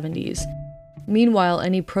 1970s. Meanwhile,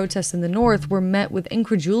 any protests in the North were met with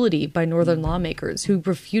incredulity by Northern lawmakers who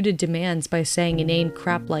refuted demands by saying inane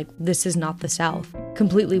crap like, "This is not the South,"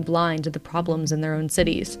 completely blind to the problems in their own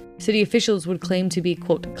cities. City officials would claim to be,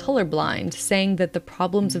 quote, colorblind, saying that the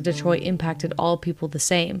problems of Detroit impacted all people the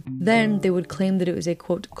same. Then they would claim that it was a,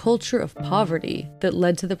 quote, culture of poverty that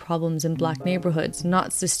led to the problems in Black neighborhoods,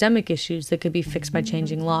 not systemic issues that could be fixed by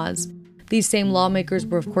changing laws. These same lawmakers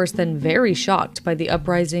were of course then very shocked by the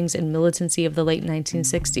uprisings and militancy of the late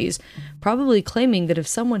 1960s, probably claiming that if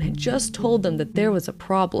someone had just told them that there was a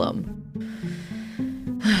problem.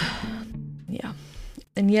 Yeah.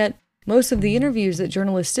 And yet, most of the interviews that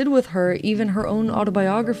journalists did with her, even her own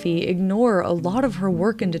autobiography, ignore a lot of her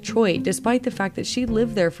work in Detroit, despite the fact that she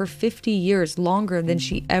lived there for 50 years longer than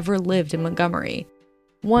she ever lived in Montgomery.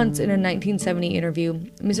 Once, in a 1970 interview,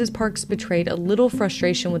 Mrs. Parks betrayed a little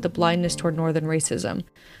frustration with the blindness toward Northern racism.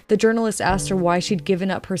 The journalist asked her why she'd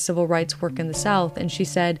given up her civil rights work in the South, and she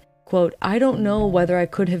said, quote, "I don't know whether I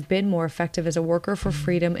could have been more effective as a worker for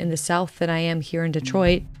freedom in the South than I am here in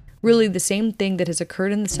Detroit. Really, the same thing that has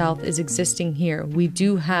occurred in the South is existing here. We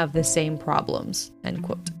do have the same problems," end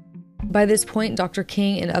quote. By this point, Dr.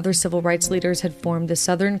 King and other civil rights leaders had formed the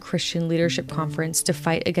Southern Christian Leadership Conference to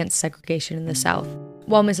fight against segregation in the South.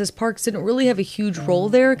 While Mrs. Parks didn't really have a huge role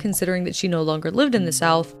there, considering that she no longer lived in the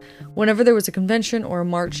South, whenever there was a convention or a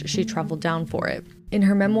march, she traveled down for it. In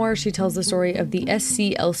her memoir, she tells the story of the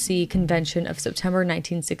SCLC convention of September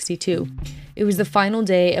 1962. It was the final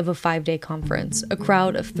day of a 5-day conference. A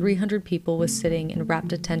crowd of 300 people was sitting in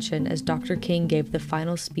rapt attention as Dr. King gave the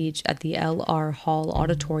final speech at the L.R. Hall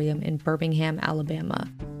Auditorium in Birmingham, Alabama.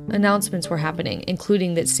 Announcements were happening,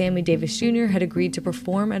 including that Sammy Davis Jr. had agreed to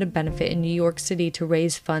perform at a benefit in New York City to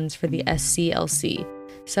raise funds for the SCLC.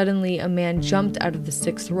 Suddenly, a man jumped out of the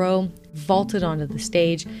 6th row, vaulted onto the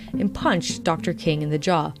stage, and punched Dr. King in the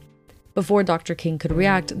jaw. Before Dr. King could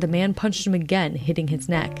react, the man punched him again, hitting his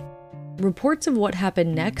neck. Reports of what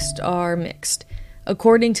happened next are mixed.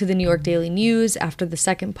 According to the New York Daily News, after the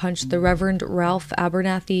second punch, the Reverend Ralph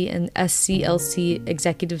Abernathy and SCLC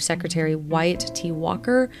Executive Secretary Wyatt T.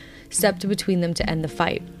 Walker stepped between them to end the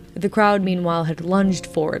fight. The crowd, meanwhile, had lunged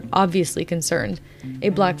forward, obviously concerned. A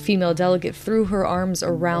Black female delegate threw her arms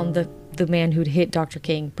around the man who'd hit Dr.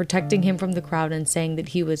 King, protecting him from the crowd and saying that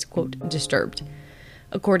he was, quote, disturbed.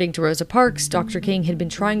 According to Rosa Parks, Dr. King had been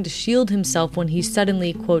trying to shield himself when he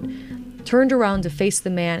suddenly, quote, turned around to face the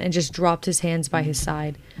man and just dropped his hands by his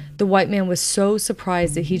side. The white man was so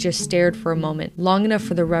surprised that he just stared for a moment, long enough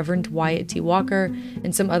for the Reverend Wyatt T. Walker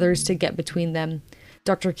and some others to get between them.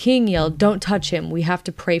 Dr. King yelled, "Don't touch him, we have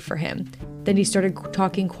to pray for him." Then he started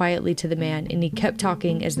talking quietly to the man, and he kept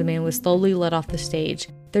talking as the man was slowly led off the stage.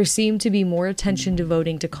 There seemed to be more attention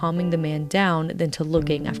devoting to calming the man down than to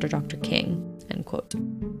looking after Dr. King, end quote.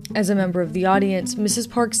 As a member of the audience, Mrs.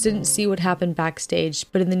 Parks didn't see what happened backstage,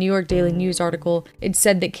 but in the New York Daily News article, it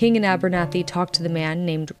said that King and Abernathy talked to the man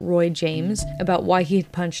named Roy James about why he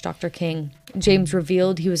had punched Dr. King. James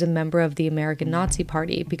revealed he was a member of the American Nazi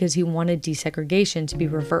Party because he wanted desegregation to be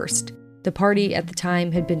reversed. The party at the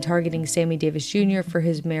time had been targeting Sammy Davis Jr. for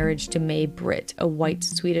his marriage to Mae Britt, a white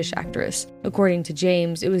Swedish actress. According to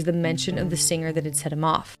James, it was the mention of the singer that had set him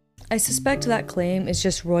off. I suspect that claim is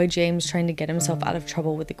just Roy James trying to get himself out of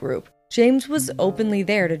trouble with the group. James was openly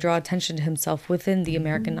there to draw attention to himself within the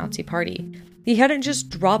American Nazi Party. He hadn't just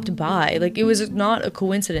dropped by, it was not a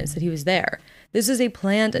coincidence that he was there. This is a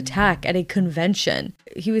planned attack at a convention.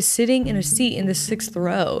 He was sitting in a seat in the 6th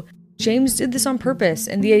row. James did this on purpose,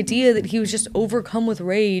 and the idea that he was just overcome with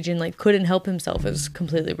rage and couldn't help himself is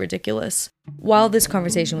completely ridiculous. While this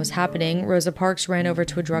conversation was happening, Rosa Parks ran over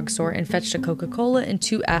to a drugstore and fetched a Coca-Cola and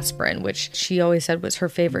 2 aspirin, which she always said was her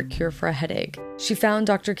favorite cure for a headache. She found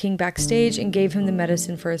Dr. King backstage and gave him the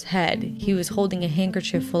medicine for his head. He was holding a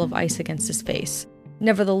handkerchief full of ice against his face.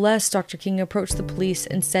 Nevertheless, Dr. King approached the police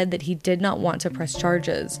and said that he did not want to press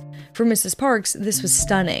charges. For Mrs. Parks, this was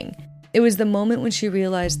stunning. It was the moment when she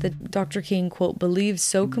realized that Dr. King, quote, believed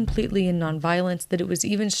so completely in nonviolence that it was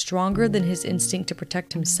even stronger than his instinct to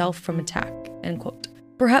protect himself from attack, end quote.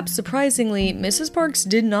 Perhaps surprisingly, Mrs. Parks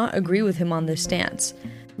did not agree with him on this stance.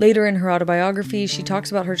 Later in her autobiography, she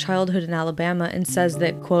talks about her childhood in Alabama and says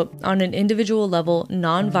that, quote, on an individual level,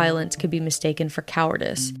 nonviolence could be mistaken for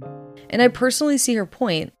cowardice. And I personally see her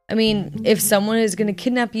point. I mean, if someone is going to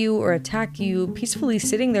kidnap you or attack you, peacefully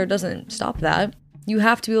sitting there doesn't stop that. You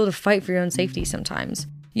have to be able to fight for your own safety sometimes.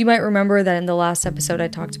 You might remember that in the last episode I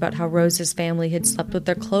talked about how Rose's family had slept with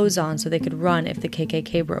their clothes on so they could run if the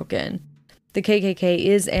KKK broke in. The KKK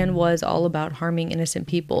is and was all about harming innocent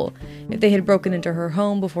people. If they had broken into her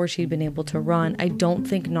home before she'd been able to run, I don't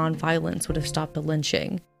think nonviolence would have stopped the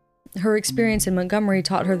lynching. Her experience in Montgomery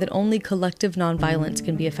taught her that only collective nonviolence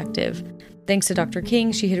can be effective. Thanks to Dr.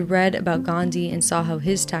 King, she had read about Gandhi and saw how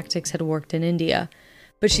his tactics had worked in India.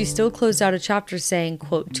 But she still closed out a chapter saying,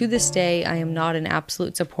 quote, to this day, I am not an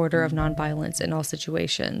absolute supporter of nonviolence in all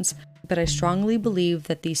situations, but I strongly believe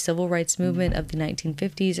that the civil rights movement of the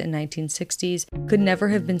 1950s and 1960s could never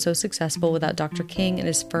have been so successful without Dr. King and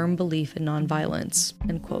his firm belief in nonviolence,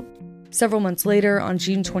 end quote. Several months later, on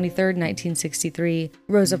June 23, 1963,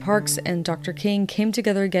 Rosa Parks and Dr. King came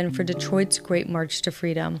together again for Detroit's Great March to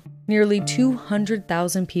Freedom. Nearly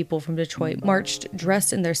 200,000 people from Detroit marched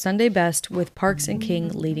dressed in their Sunday best, with Parks and King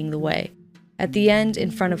leading the way. At the end,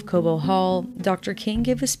 in front of Cobo Hall, Dr. King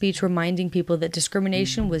gave a speech reminding people that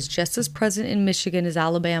discrimination was just as present in Michigan as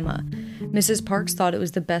Alabama. Mrs. Parks thought it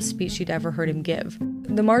was the best speech she'd ever heard him give.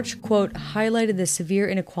 The march, quote, highlighted the severe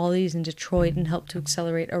inequalities in Detroit and helped to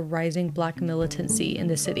accelerate a rising black militancy in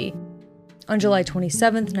the city. On July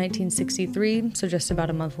 27, 1963, so just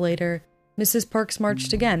about a month later, Mrs. Parks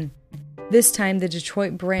marched again. This time, the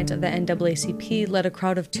Detroit branch of the NAACP led a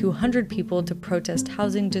crowd of 200 people to protest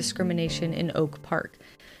housing discrimination in Oak Park.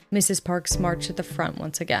 Mrs. Parks marched at the front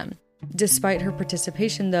once again. Despite her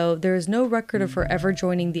participation, though, there is no record of her ever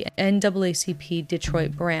joining the NAACP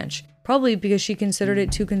Detroit branch, probably because she considered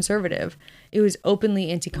it too conservative. It was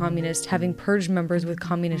openly anti-communist, having purged members with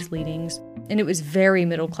communist leanings, and it was very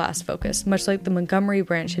middle-class focused, much like the Montgomery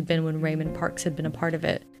branch had been when Raymond Parks had been a part of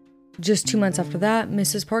it. Just 2 months after that,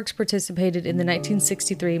 Mrs. Parks participated in the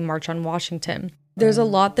 1963 March on Washington. There's a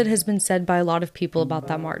lot that has been said by a lot of people about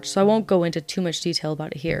that march, so I won't go into too much detail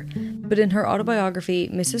about it here. But in her autobiography,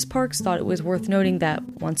 Mrs. Parks thought it was worth noting that,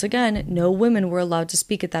 once again, no women were allowed to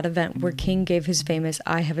speak at that event where King gave his famous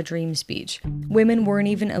I Have a Dream speech. Women weren't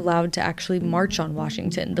even allowed to actually march on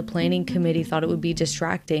Washington. The planning committee thought it would be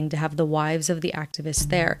distracting to have the wives of the activists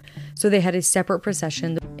there, so they had a separate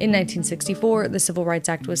procession. In 1964, the Civil Rights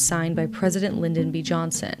Act was signed by President Lyndon B.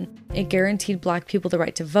 Johnson. It guaranteed black people the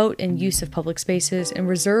right to vote and use of public spaces, and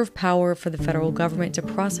reserved power for the federal government to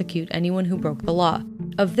prosecute anyone who broke the law.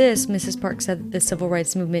 Of this, Mrs. Parks said that the civil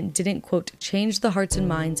rights movement didn't, quote, change the hearts and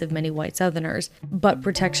minds of many white Southerners, but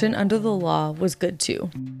protection under the law was good too.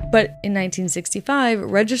 But in 1965,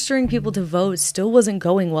 registering people to vote still wasn't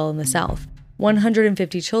going well in the South.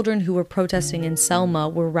 150 children who were protesting in Selma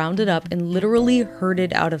were rounded up and literally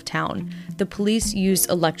herded out of town. The police used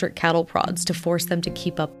electric cattle prods to force them to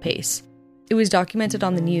keep up pace. It was documented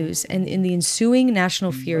on the news, and in the ensuing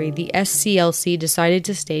national fury, the SCLC decided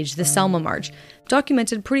to stage the Selma March,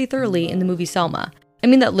 documented pretty thoroughly in the movie Selma. I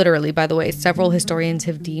mean that literally, by the way. Several historians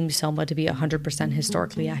have deemed Selma to be 100%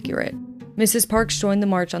 historically accurate. Mrs. Parks joined the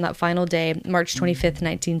march on that final day, March 25th,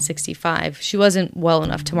 1965. She wasn't well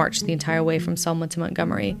enough to march the entire way from Selma to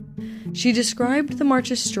Montgomery. She described the march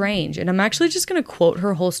as strange, and I'm actually just going to quote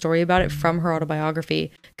her whole story about it from her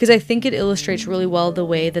autobiography, because I think it illustrates really well the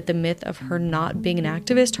way that the myth of her not being an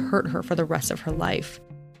activist hurt her for the rest of her life.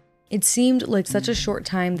 It seemed like such a short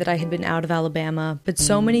time that I had been out of Alabama, but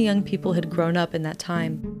so many young people had grown up in that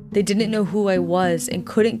time. They didn't know who I was and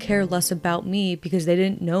couldn't care less about me because they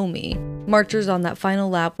didn't know me. Marchers on that final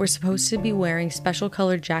lap were supposed to be wearing special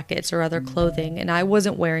colored jackets or other clothing, and I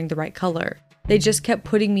wasn't wearing the right color. They just kept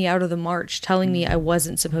putting me out of the march, telling me I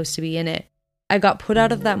wasn't supposed to be in it. I got put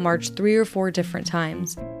out of that march 3 or 4 different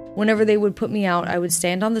times. Whenever they would put me out, I would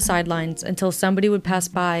stand on the sidelines until somebody would pass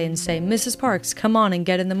by and say, "Mrs. Parks, come on and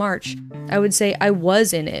get in the march." I would say I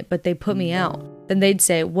was in it, but they put me out. Then they'd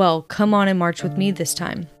say, "Well, come on and march with me this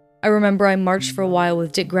time." I remember I marched for a while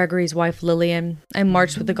with Dick Gregory's wife Lillian. I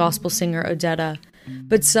marched with the gospel singer Odetta.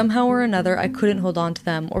 But somehow or another, I couldn't hold on to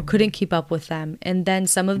them or couldn't keep up with them, and then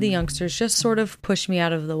some of the youngsters just sort of pushed me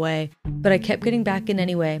out of the way. But I kept getting back in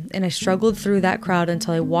anyway, and I struggled through that crowd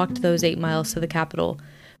until I walked those 8 miles to the Capitol.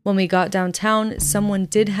 When we got downtown, someone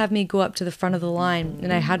did have me go up to the front of the line,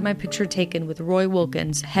 and I had my picture taken with Roy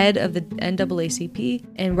Wilkins, head of the NAACP,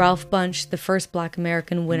 and Ralph Bunche, the first Black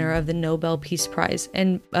American winner of the Nobel Peace Prize,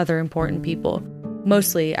 and other important people.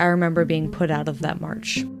 Mostly, I remember being put out of that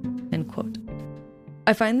march." End quote.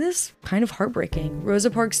 I find this kind of heartbreaking. Rosa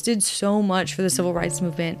Parks did so much for the civil rights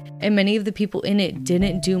movement, and many of the people in it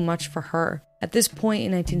didn't do much for her. At this point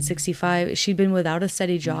in 1965, she'd been without a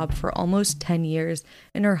steady job for almost 10 years,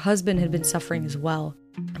 and her husband had been suffering as well.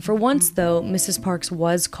 For once, though, Mrs. Parks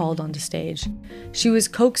was called onto stage. She was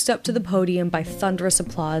coaxed up to the podium by thunderous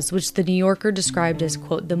applause, which the New Yorker described as,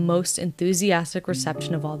 quote, "the most enthusiastic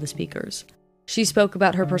reception of all the speakers." She spoke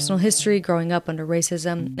about her personal history growing up under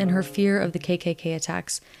racism and her fear of the KKK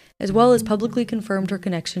attacks, as well as publicly confirmed her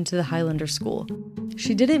connection to the Highlander School.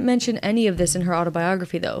 She didn't mention any of this in her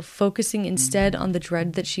autobiography, though, focusing instead on the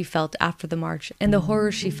dread that she felt after the march and the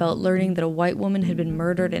horror she felt learning that a white woman had been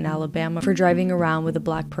murdered in Alabama for driving around with a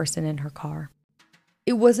black person in her car.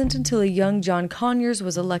 It wasn't until a young John Conyers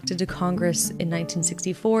was elected to Congress in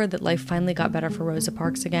 1964 that life finally got better for Rosa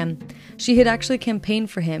Parks again. She had actually campaigned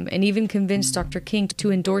for him and even convinced Dr. King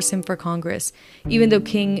to endorse him for Congress, even though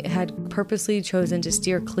King had purposely chosen to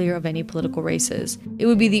steer clear of any political races. It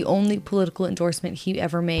would be the only political endorsement he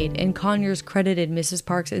ever made, and Conyers credited Mrs.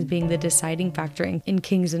 Parks as being the deciding factor in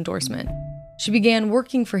King's endorsement. She began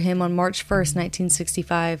working for him on March 1st,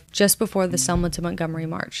 1965, just before the Selma to Montgomery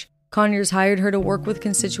March. Conyers hired her to work with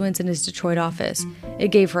constituents in his Detroit office. It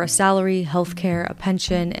gave her a salary, health care, a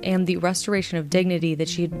pension, and the restoration of dignity that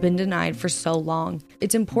she had been denied for so long.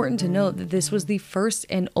 It's important to note that this was the first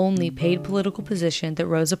and only paid political position that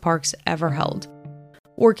Rosa Parks ever held.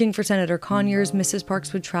 Working for Senator Conyers, Mrs.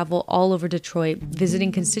 Parks would travel all over Detroit,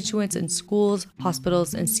 visiting constituents in schools,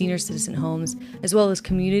 hospitals, and senior citizen homes, as well as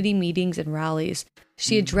community meetings and rallies.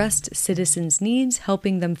 She addressed citizens' needs,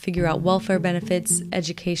 helping them figure out welfare benefits,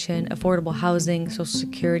 education, affordable housing, Social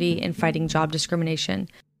Security, and fighting job discrimination.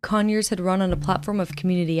 Conyers had run on a platform of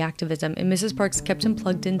community activism, and Mrs. Parks kept him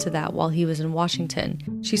plugged into that while he was in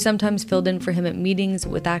Washington. She sometimes filled in for him at meetings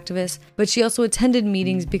with activists, but she also attended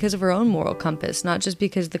meetings because of her own moral compass, not just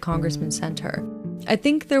because the congressman sent her. I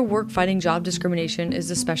think their work fighting job discrimination is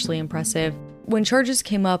especially impressive. When charges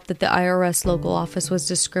came up that the IRS local office was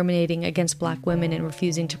discriminating against black women and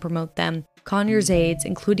refusing to promote them, Conyers' aides,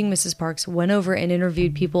 including Mrs. Parks, went over and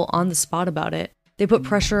interviewed people on the spot about it. They put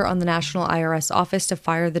pressure on the National IRS office to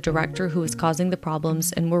fire the director who was causing the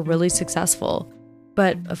problems and were really successful.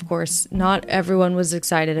 But, of course, not everyone was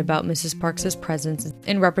excited about Mrs. Parks' presence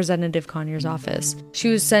in Representative Conyers' office. She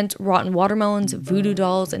was sent rotten watermelons, voodoo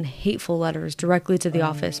dolls, and hateful letters directly to the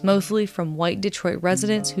office, mostly from white Detroit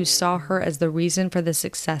residents who saw her as the reason for the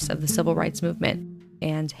success of the civil rights movement,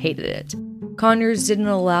 and hated it. Conyers didn't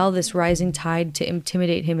allow this rising tide to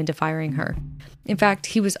intimidate him into firing her. In fact,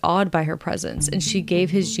 he was awed by her presence, and she gave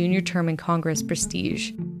his junior term in Congress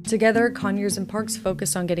prestige. Together, Conyers and Parks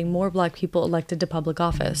focused on getting more black people elected to public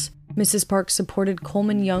office. Mrs. Parks supported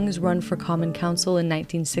Coleman Young's run for Common Council in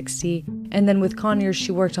 1960, and then with Conyers,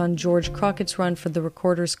 she worked on George Crockett's run for the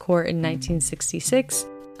Recorder's Court in 1966,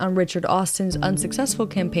 on Richard Austin's unsuccessful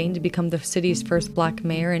campaign to become the city's first black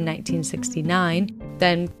mayor in 1969,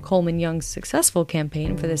 then Coleman Young's successful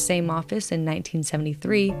campaign for the same office in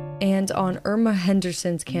 1973, and on Irma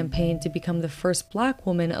Henderson's campaign to become the first black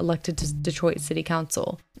woman elected to Detroit City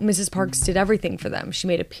Council. Mrs. Parks did everything for them. She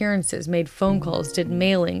made appearances, made phone calls, did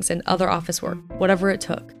mailings, and other office work, whatever it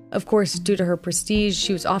took. Of course, due to her prestige,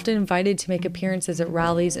 she was often invited to make appearances at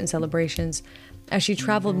rallies and celebrations. As she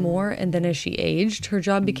traveled more and then as she aged, her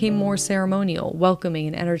job became more ceremonial, welcoming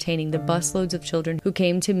and entertaining the busloads of children who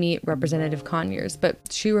came to meet Representative Conyers,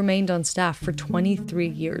 but she remained on staff for 23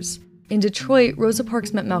 years. In Detroit, Rosa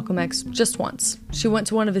Parks met Malcolm X just once. She went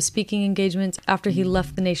to one of his speaking engagements after he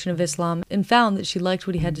left the Nation of Islam and found that she liked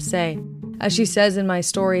what he had to say. As she says in my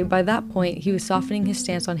story, by that point, he was softening his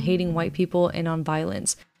stance on hating white people and on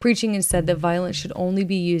violence, preaching instead that violence should only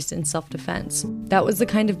be used in self-defense. That was the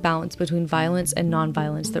kind of balance between violence and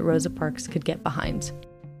non-violence that Rosa Parks could get behind.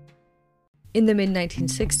 In the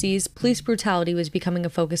mid-1960s, police brutality was becoming a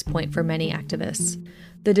focus point for many activists.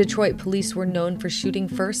 The Detroit police were known for shooting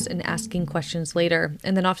first and asking questions later,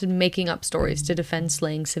 and then often making up stories to defend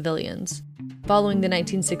slaying civilians. Following the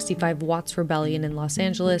 1965 Watts Rebellion in Los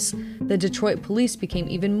Angeles, the Detroit police became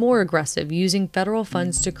even more aggressive, using federal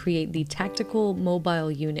funds to create the Tactical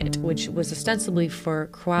Mobile Unit, which was ostensibly for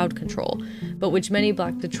crowd control, but which many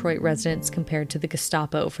Black Detroit residents compared to the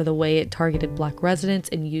Gestapo for the way it targeted Black residents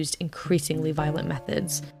and used increasingly violent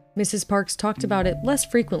methods. Mrs. Parks talked about it less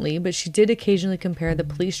frequently, but she did occasionally compare the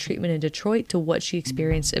police treatment in Detroit to what she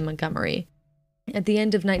experienced in Montgomery. At the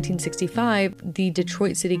end of 1965, the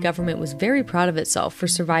Detroit city government was very proud of itself for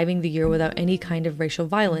surviving the year without any kind of racial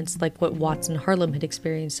violence like what Watts and Harlem had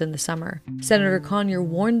experienced in the summer. Senator Conyer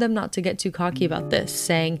warned them not to get too cocky about this,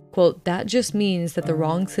 saying, quote, "That just means that the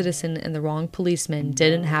wrong citizen and the wrong policeman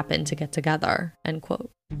didn't happen to get together," end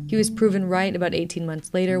quote. He was proven right about 18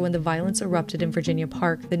 months later when the violence erupted in Virginia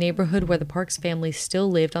Park, the neighborhood where the Parks family still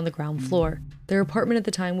lived on the ground floor. Their apartment at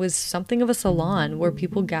the time was something of a salon where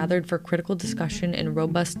people gathered for critical discussion and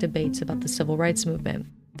robust debates about the civil rights movement.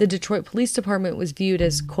 The Detroit Police Department was viewed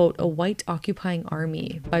as, quote, "a white occupying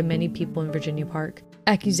army" by many people in Virginia Park.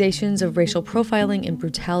 Accusations of racial profiling and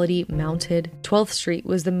brutality mounted. 12th Street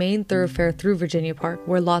was the main thoroughfare through Virginia Park,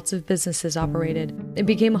 where lots of businesses operated. It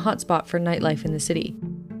became a hotspot for nightlife in the city.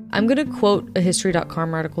 I'm going to quote a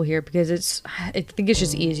History.com article here because I think it's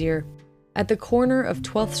just easier. At the corner of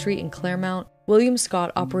 12th Street and Claremont, William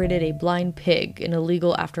Scott operated a Blind Pig, an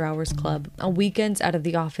illegal after-hours club, on weekends out of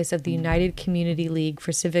the office of the United Community League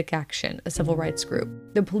for Civic Action, a civil rights group.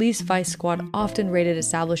 The police vice squad often raided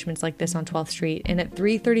establishments like this on 12th Street, and at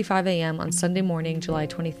 3:35 a.m. on Sunday morning, July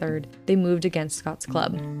 23rd, they moved against Scott's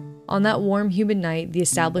club. On that warm, humid night, the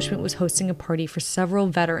establishment was hosting a party for several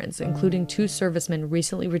veterans, including 2 servicemen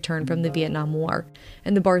recently returned from the Vietnam War,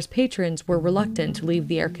 and the bar's patrons were reluctant to leave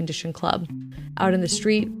the air-conditioned club. Out in the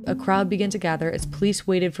street, a crowd began to gather as police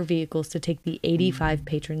waited for vehicles to take the 85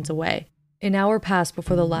 patrons away. An hour passed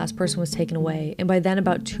before the last person was taken away, and by then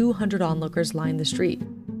about 200 onlookers lined the street.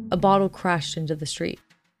 A bottle crashed into the street.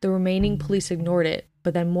 The remaining police ignored it,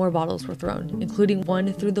 but then more bottles were thrown, including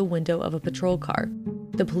one through the window of a patrol car.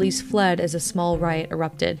 The police fled as a small riot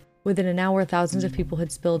erupted. Within an hour, thousands of people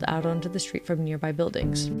had spilled out onto the street from nearby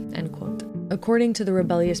buildings, end quote. According to the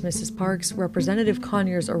rebellious Mrs. Parks, Representative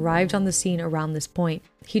Conyers arrived on the scene around this point.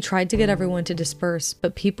 He tried to get everyone to disperse,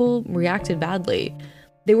 but people reacted badly.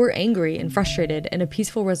 They were angry and frustrated, and a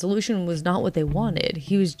peaceful resolution was not what they wanted.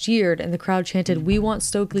 He was jeered, and the crowd chanted, "We want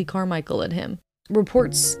Stokely Carmichael," at him.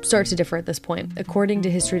 Reports start to differ at this point. According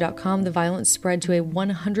to History.com, the violence spread to a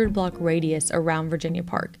 100-block radius around Virginia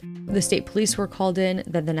Park. The state police were called in,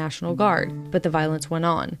 then the National Guard, but the violence went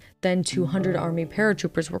on. Then 200 Army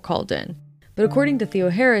paratroopers were called in. But according to Theo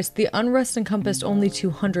Harris, the unrest encompassed only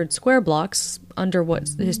 200 square blocks, under what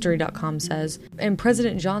History.com says, and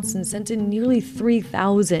President Johnson sent in nearly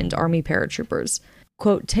 3,000 Army paratroopers.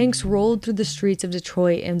 Quote, "Tanks rolled through the streets of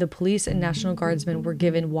Detroit, and the police and National Guardsmen were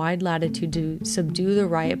given wide latitude to subdue the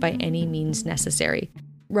riot by any means necessary."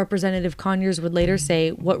 Representative Conyers would later say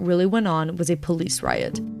what really went on was a police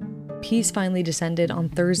riot. Peace finally descended on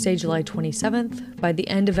Thursday, July 27th. By the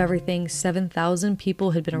end of everything, 7,000 people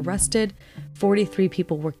had been arrested, 43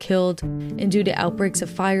 people were killed, and due to outbreaks of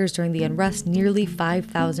fires during the unrest, nearly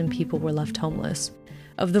 5,000 people were left homeless.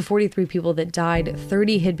 Of the 43 people that died,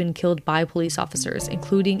 30 had been killed by police officers,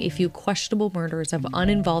 including a few questionable murders of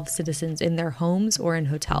uninvolved citizens in their homes or in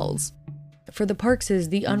hotels. For the Parkses,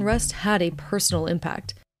 the unrest had a personal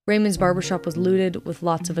impact. Raymond's barbershop was looted, with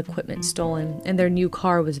lots of equipment stolen, and their new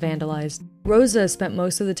car was vandalized. Rosa spent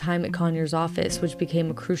most of the time at Conyers' office, which became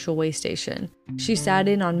a crucial way station. She sat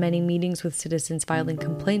in on many meetings with citizens filing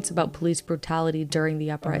complaints about police brutality during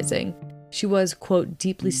the uprising. She was, quote,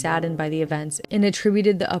 "deeply saddened by the events," and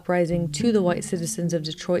attributed the uprising to the white citizens of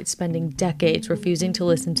Detroit spending decades refusing to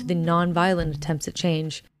listen to the nonviolent attempts at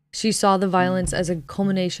change. She saw the violence as a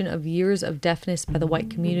culmination of years of deafness by the white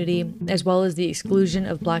community, as well as the exclusion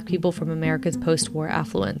of Black people from America's post-war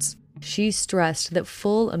affluence. She stressed that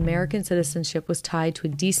full American citizenship was tied to a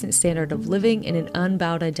decent standard of living and an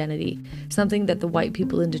unbowed identity, something that the white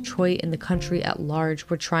people in Detroit and the country at large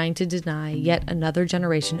were trying to deny yet another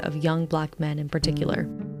generation of young Black men in particular.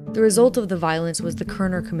 The result of the violence was the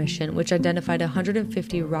Kerner Commission, which identified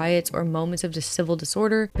 150 riots or moments of civil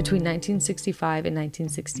disorder between 1965 and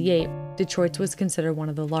 1968. Detroit's was considered one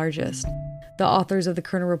of the largest. The authors of the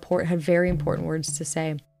Kerner Report had very important words to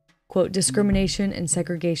say. Quote, "Discrimination and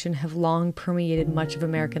segregation have long permeated much of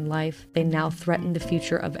American life. They now threaten the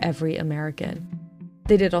future of every American."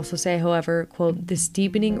 They did also say, however, quote, "This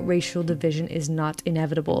deepening racial division is not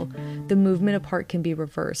inevitable. The movement apart can be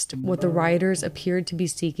reversed. What the rioters appeared to be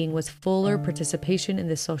seeking was fuller participation in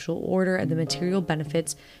the social order and the material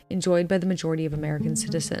benefits enjoyed by the majority of American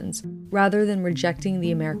citizens. Rather than rejecting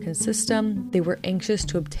the American system, they were anxious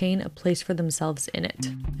to obtain a place for themselves in it,"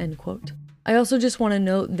 end quote. I also just want to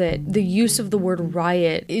note that the use of the word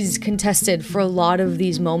riot is contested for a lot of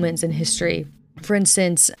these moments in history. For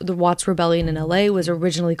instance, the Watts Rebellion in LA was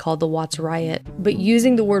originally called the Watts Riot, but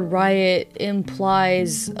using the word riot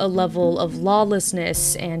implies a level of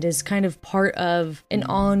lawlessness and is kind of part of an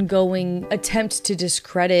ongoing attempt to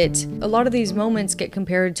discredit. A lot of these moments get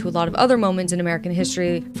compared to a lot of other moments in American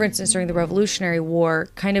history, for instance, during the Revolutionary War,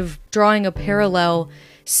 kind of drawing a parallel,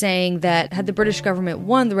 saying that had the British government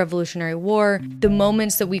won the Revolutionary War, the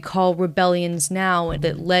moments that we call rebellions now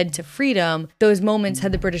that led to freedom, those moments,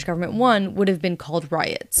 had the British government won, would have been called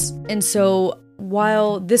riots. And so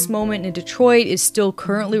while this moment in Detroit is still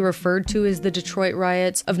currently referred to as the Detroit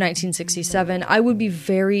riots of 1967, I would be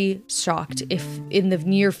very shocked if in the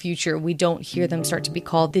near future we don't hear them start to be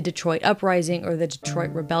called the Detroit Uprising or the Detroit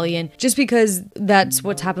Rebellion, just because that's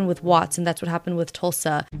what's happened with Watts and that's what happened with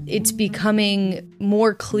Tulsa. It's becoming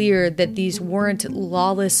more clear that these weren't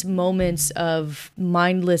lawless moments of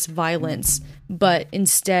mindless violence, but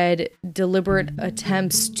instead deliberate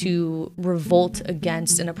attempts to revolt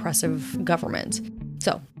against an oppressive government.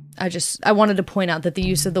 So I wanted to point out that the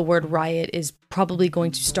use of the word riot is probably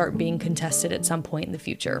going to start being contested at some point in the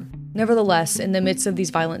future. Nevertheless, in the midst of these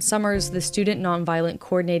violent summers, the Student Nonviolent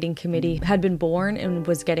Coordinating Committee had been born and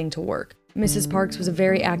was getting to work. Mrs. Parks was a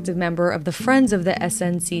very active member of the Friends of the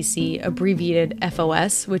SNCC, abbreviated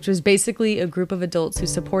FOS, which was basically a group of adults who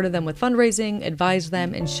supported them with fundraising, advised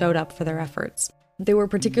them, and showed up for their efforts. They were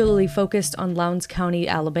particularly focused on Lowndes County,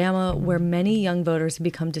 Alabama, where many young voters had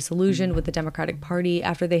become disillusioned with the Democratic Party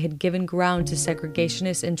after they had given ground to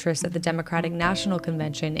segregationist interests at the Democratic National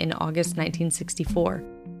Convention in August 1964.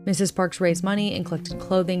 Mrs. Parks raised money and collected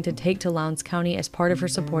clothing to take to Lowndes County as part of her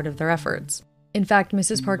support of their efforts. In fact,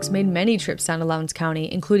 Mrs. Parks made many trips down to Lowndes County,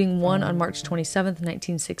 including one on March 27,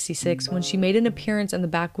 1966, when she made an appearance in the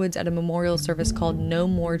backwoods at a memorial service called No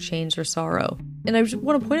More Change or Sorrow. And I just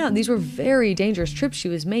want to point out, these were very dangerous trips she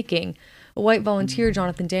was making. A white volunteer,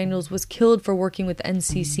 Jonathan Daniels, was killed for working with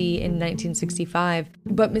NCC in 1965,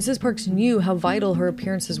 but Mrs. Parks knew how vital her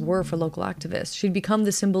appearances were for local activists. She'd become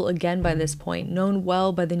the symbol again by this point, known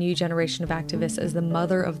well by the new generation of activists as the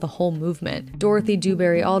mother of the whole movement. Dorothy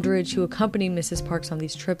Dewberry Aldridge, who accompanied Mrs. Parks on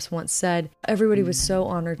these trips, once said, "Everybody was so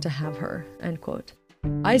honored to have her," end quote.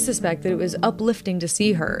 I suspect that it was uplifting to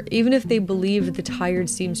see her. Even if they believed the tired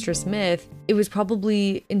seamstress myth, it was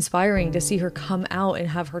probably inspiring to see her come out and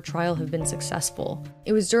have her trial have been successful.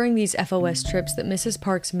 It was during these FOS trips that Mrs.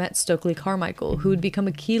 Parks met Stokely Carmichael, who would become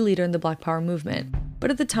a key leader in the Black Power movement. But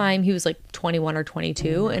at the time, he was like 21 or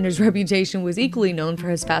 22, and his reputation was equally known for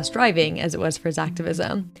his fast driving as it was for his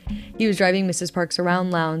activism. He was driving Mrs. Parks around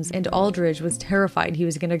Lowndes, and Aldridge was terrified he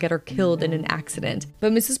was going to get her killed in an accident.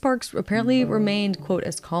 But Mrs. Parks apparently remained, quote,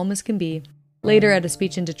 as calm as can be. Later, at a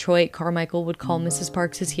speech in Detroit, Carmichael would call Mrs.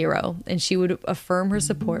 Parks his hero, and she would affirm her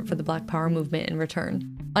support for the Black Power movement in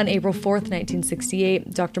return. On April 4th,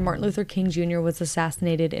 1968, Dr. Martin Luther King Jr. was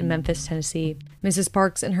assassinated in Memphis, Tennessee. Mrs.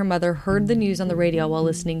 Parks and her mother heard the news on the radio while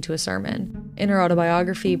listening to a sermon. In her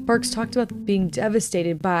autobiography, Parks talked about being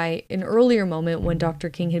devastated by an earlier moment when Dr.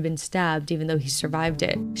 King had been stabbed, even though he survived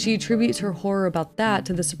it. She attributes her horror about that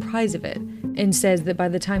to the surprise of it, and says that by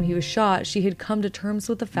the time he was shot, she had come to terms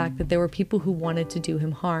with the fact that there were people who wanted to do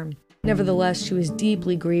him harm. Nevertheless, she was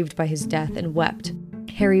deeply grieved by his death and wept.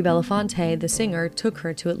 Harry Belafonte, the singer, took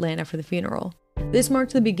her to Atlanta for the funeral. This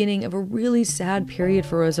marked the beginning of a really sad period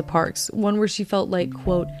for Rosa Parks, one where she felt like,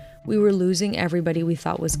 quote, "We were losing everybody we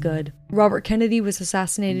thought was good." Robert Kennedy was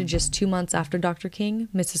assassinated just 2 months after Dr. King.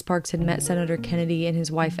 Mrs. Parks had met Senator Kennedy and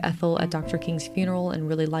his wife Ethel at Dr. King's funeral and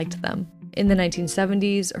really liked them. In the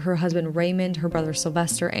 1970s, her husband Raymond, her brother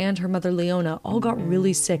Sylvester, and her mother Leona all got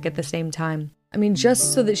really sick at the same time. I mean,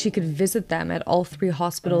 just so that she could visit them at all 3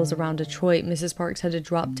 hospitals around Detroit, Mrs. Parks had to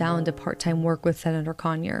drop down to part-time work with Senator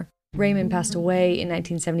Conyers. Raymond passed away in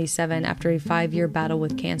 1977 after a 5-year battle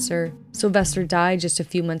with cancer. Sylvester died just a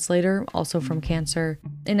few months later, also from cancer.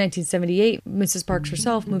 In 1978, Mrs. Parks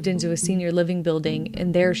herself moved into a senior living building,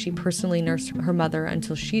 and there she personally nursed her mother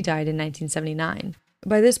until she died in 1979.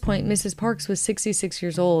 By this point, Mrs. Parks was 66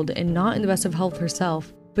 years old and not in the best of health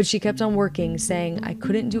herself, but she kept on working, saying, "I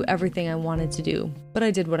couldn't do everything I wanted to do, but I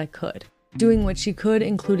did what I could." Doing what she could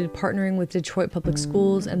included partnering with Detroit Public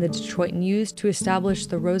Schools and the Detroit News to establish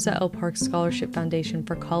the Rosa L. Parks Scholarship Foundation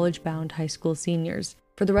for college-bound high school seniors.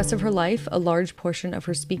 For the rest of her life, a large portion of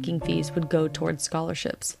her speaking fees would go towards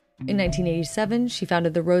scholarships. In 1987, she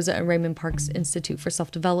founded the Rosa and Raymond Parks Institute for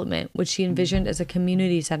Self-Development, which she envisioned as a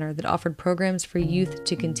community center that offered programs for youth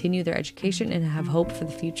to continue their education and have hope for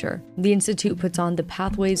the future. The institute puts on the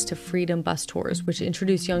Pathways to Freedom bus tours, which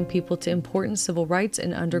introduce young people to important civil rights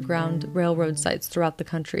and underground railroad sites throughout the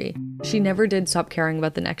country. She never did stop caring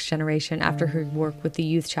about the next generation after her work with the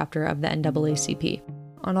youth chapter of the NAACP.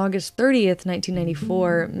 On August 30th,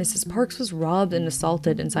 1994, Mrs. Parks was robbed and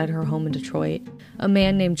assaulted inside her home in Detroit. A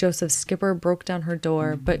man named Joseph Skipper broke down her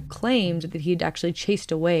door, but claimed that he'd actually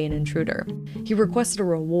chased away an intruder. He requested a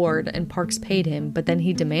reward, and Parks paid him, but then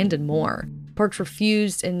he demanded more. Parks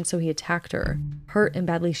refused, and so he attacked her. Hurt and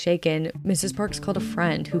badly shaken, Mrs. Parks called a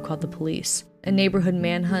friend, who called the police. A neighborhood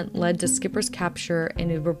manhunt led to Skipper's capture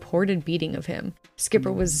and a reported beating of him.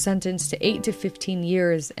 Skipper was sentenced to 8 to 15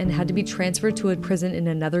 years and had to be transferred to a prison in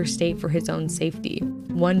another state for his own safety.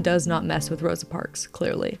 One does not mess with Rosa Parks,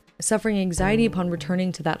 clearly. Suffering anxiety upon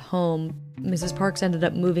returning to that home, Mrs. Parks ended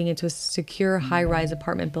up moving into a secure high-rise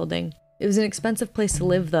apartment building. It was an expensive place to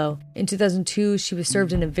live, though. In 2002, she was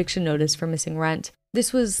served an eviction notice for missing rent.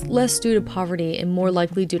 This was less due to poverty and more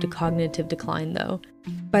likely due to cognitive decline, though.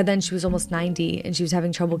 By then, she was almost 90, and she was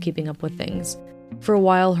having trouble keeping up with things. For a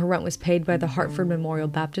while, her rent was paid by the Hartford Memorial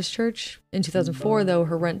Baptist Church. In 2004, though,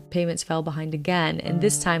 her rent payments fell behind again, and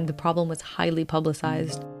this time the problem was highly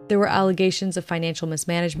publicized. There were allegations of financial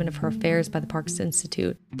mismanagement of her affairs by the Parks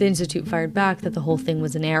Institute. The Institute fired back that the whole thing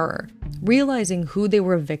was an error. Realizing who they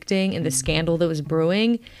were evicting and the scandal that was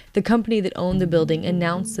brewing, the company that owned the building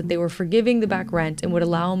announced that they were forgiving the back rent and would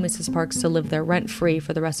allow Mrs. Parks to live there rent-free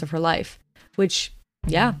for the rest of her life. Which,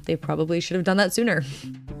 yeah, they probably should have done that sooner.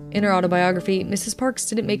 In her autobiography, Mrs. Parks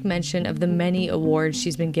didn't make mention of the many awards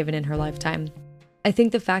she's been given in her lifetime. I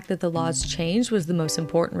think the fact that the laws changed was the most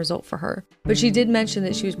important result for her. But she did mention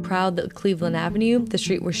that she was proud that Cleveland Avenue, the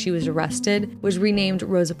street where she was arrested, was renamed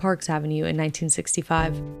Rosa Parks Avenue in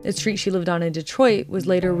 1965. The street she lived on in Detroit was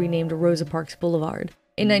later renamed Rosa Parks Boulevard.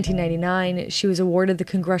 In 1999, she was awarded the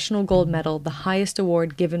Congressional Gold Medal, the highest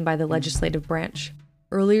award given by the legislative branch.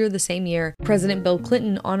 Earlier the same year, President Bill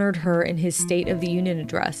Clinton honored her in his State of the Union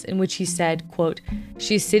address, in which he said, quote,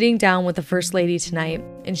 "She's sitting down with the First Lady tonight,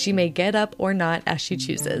 and she may get up or not as she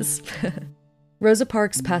chooses." Rosa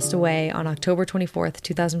Parks passed away on October 24th,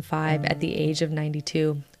 2005, at the age of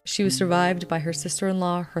 92. She was survived by her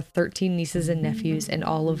sister-in-law, her 13 nieces and nephews, and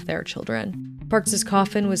all of their children. Parks's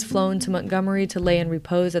coffin was flown to Montgomery to lay in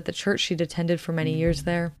repose at the church she'd attended for many years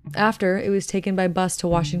there. After, it was taken by bus to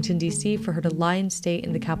Washington, D.C. for her to lie in state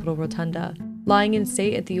in the Capitol Rotunda. Lying in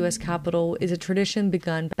state at the U.S. Capitol is a tradition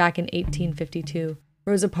begun back in 1852.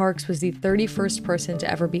 Rosa Parks was the 31st person to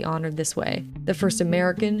ever be honored this way. The first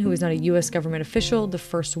American who was not a U.S. government official, the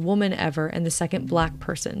first woman ever, and the second Black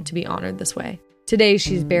person to be honored this way. Today,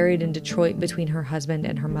 she's buried in Detroit between her husband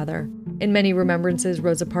and her mother. In many remembrances,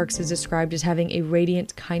 Rosa Parks is described as having a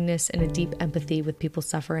radiant kindness and a deep empathy with people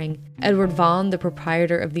suffering. Edward Vaughn, the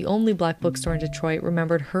proprietor of the only Black bookstore in Detroit,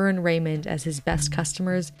 remembered her and Raymond as his best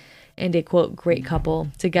customers and a, quote, great couple.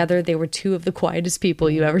 Together, they were two of the quietest people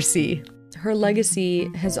you ever see. Her legacy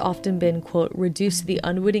has often been, quote, reduced to the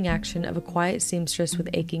unwitting action of a quiet seamstress with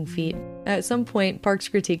aching feet. At some point, Parks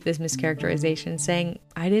critiqued this mischaracterization, saying,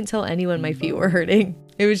 "I didn't tell anyone my feet were hurting.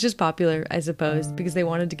 It was just popular, I suppose, because they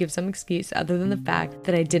wanted to give some excuse other than the fact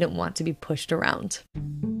that I didn't want to be pushed around."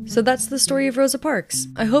 So that's the story of Rosa Parks.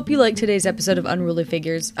 I hope you liked today's episode of Unruly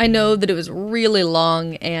Figures. I know that it was really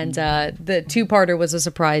long, and the two-parter was a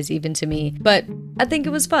surprise even to me, but I think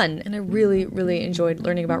it was fun, and I really, really enjoyed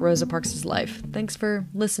learning about Rosa Parks' life. Thanks for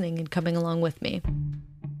listening and coming along with me.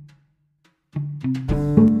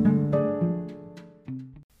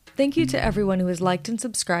 Thank you to everyone who has liked and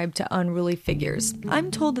subscribed to Unruly Figures.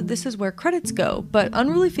 I'm told that this is where credits go, but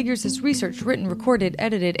Unruly Figures is researched, written, recorded,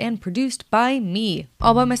 edited, and produced by me,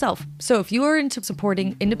 all by myself. So if you are into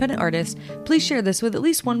supporting independent artists, please share this with at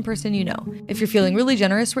least one person you know. If you're feeling really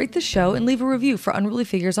generous, rate the show and leave a review for Unruly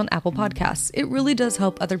Figures on Apple Podcasts. It really does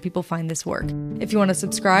help other people find this work. If you want to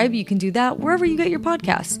subscribe, you can do that wherever you get your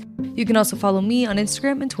podcasts. You can also follow me on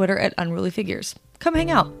Instagram and Twitter at Unruly Figures. Come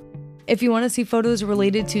hang out. If you want to see photos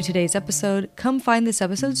related to today's episode, come find this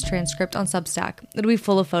episode's transcript on Substack. It'll be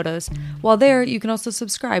full of photos. While there, you can also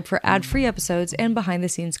subscribe for ad-free episodes and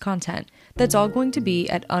behind-the-scenes content. That's all going to be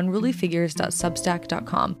at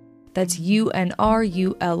unrulyfigures.substack.com. That's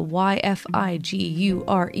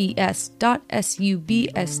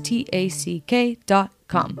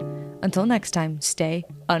unrulyfigures.substack.com. Until next time, stay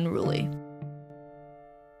unruly.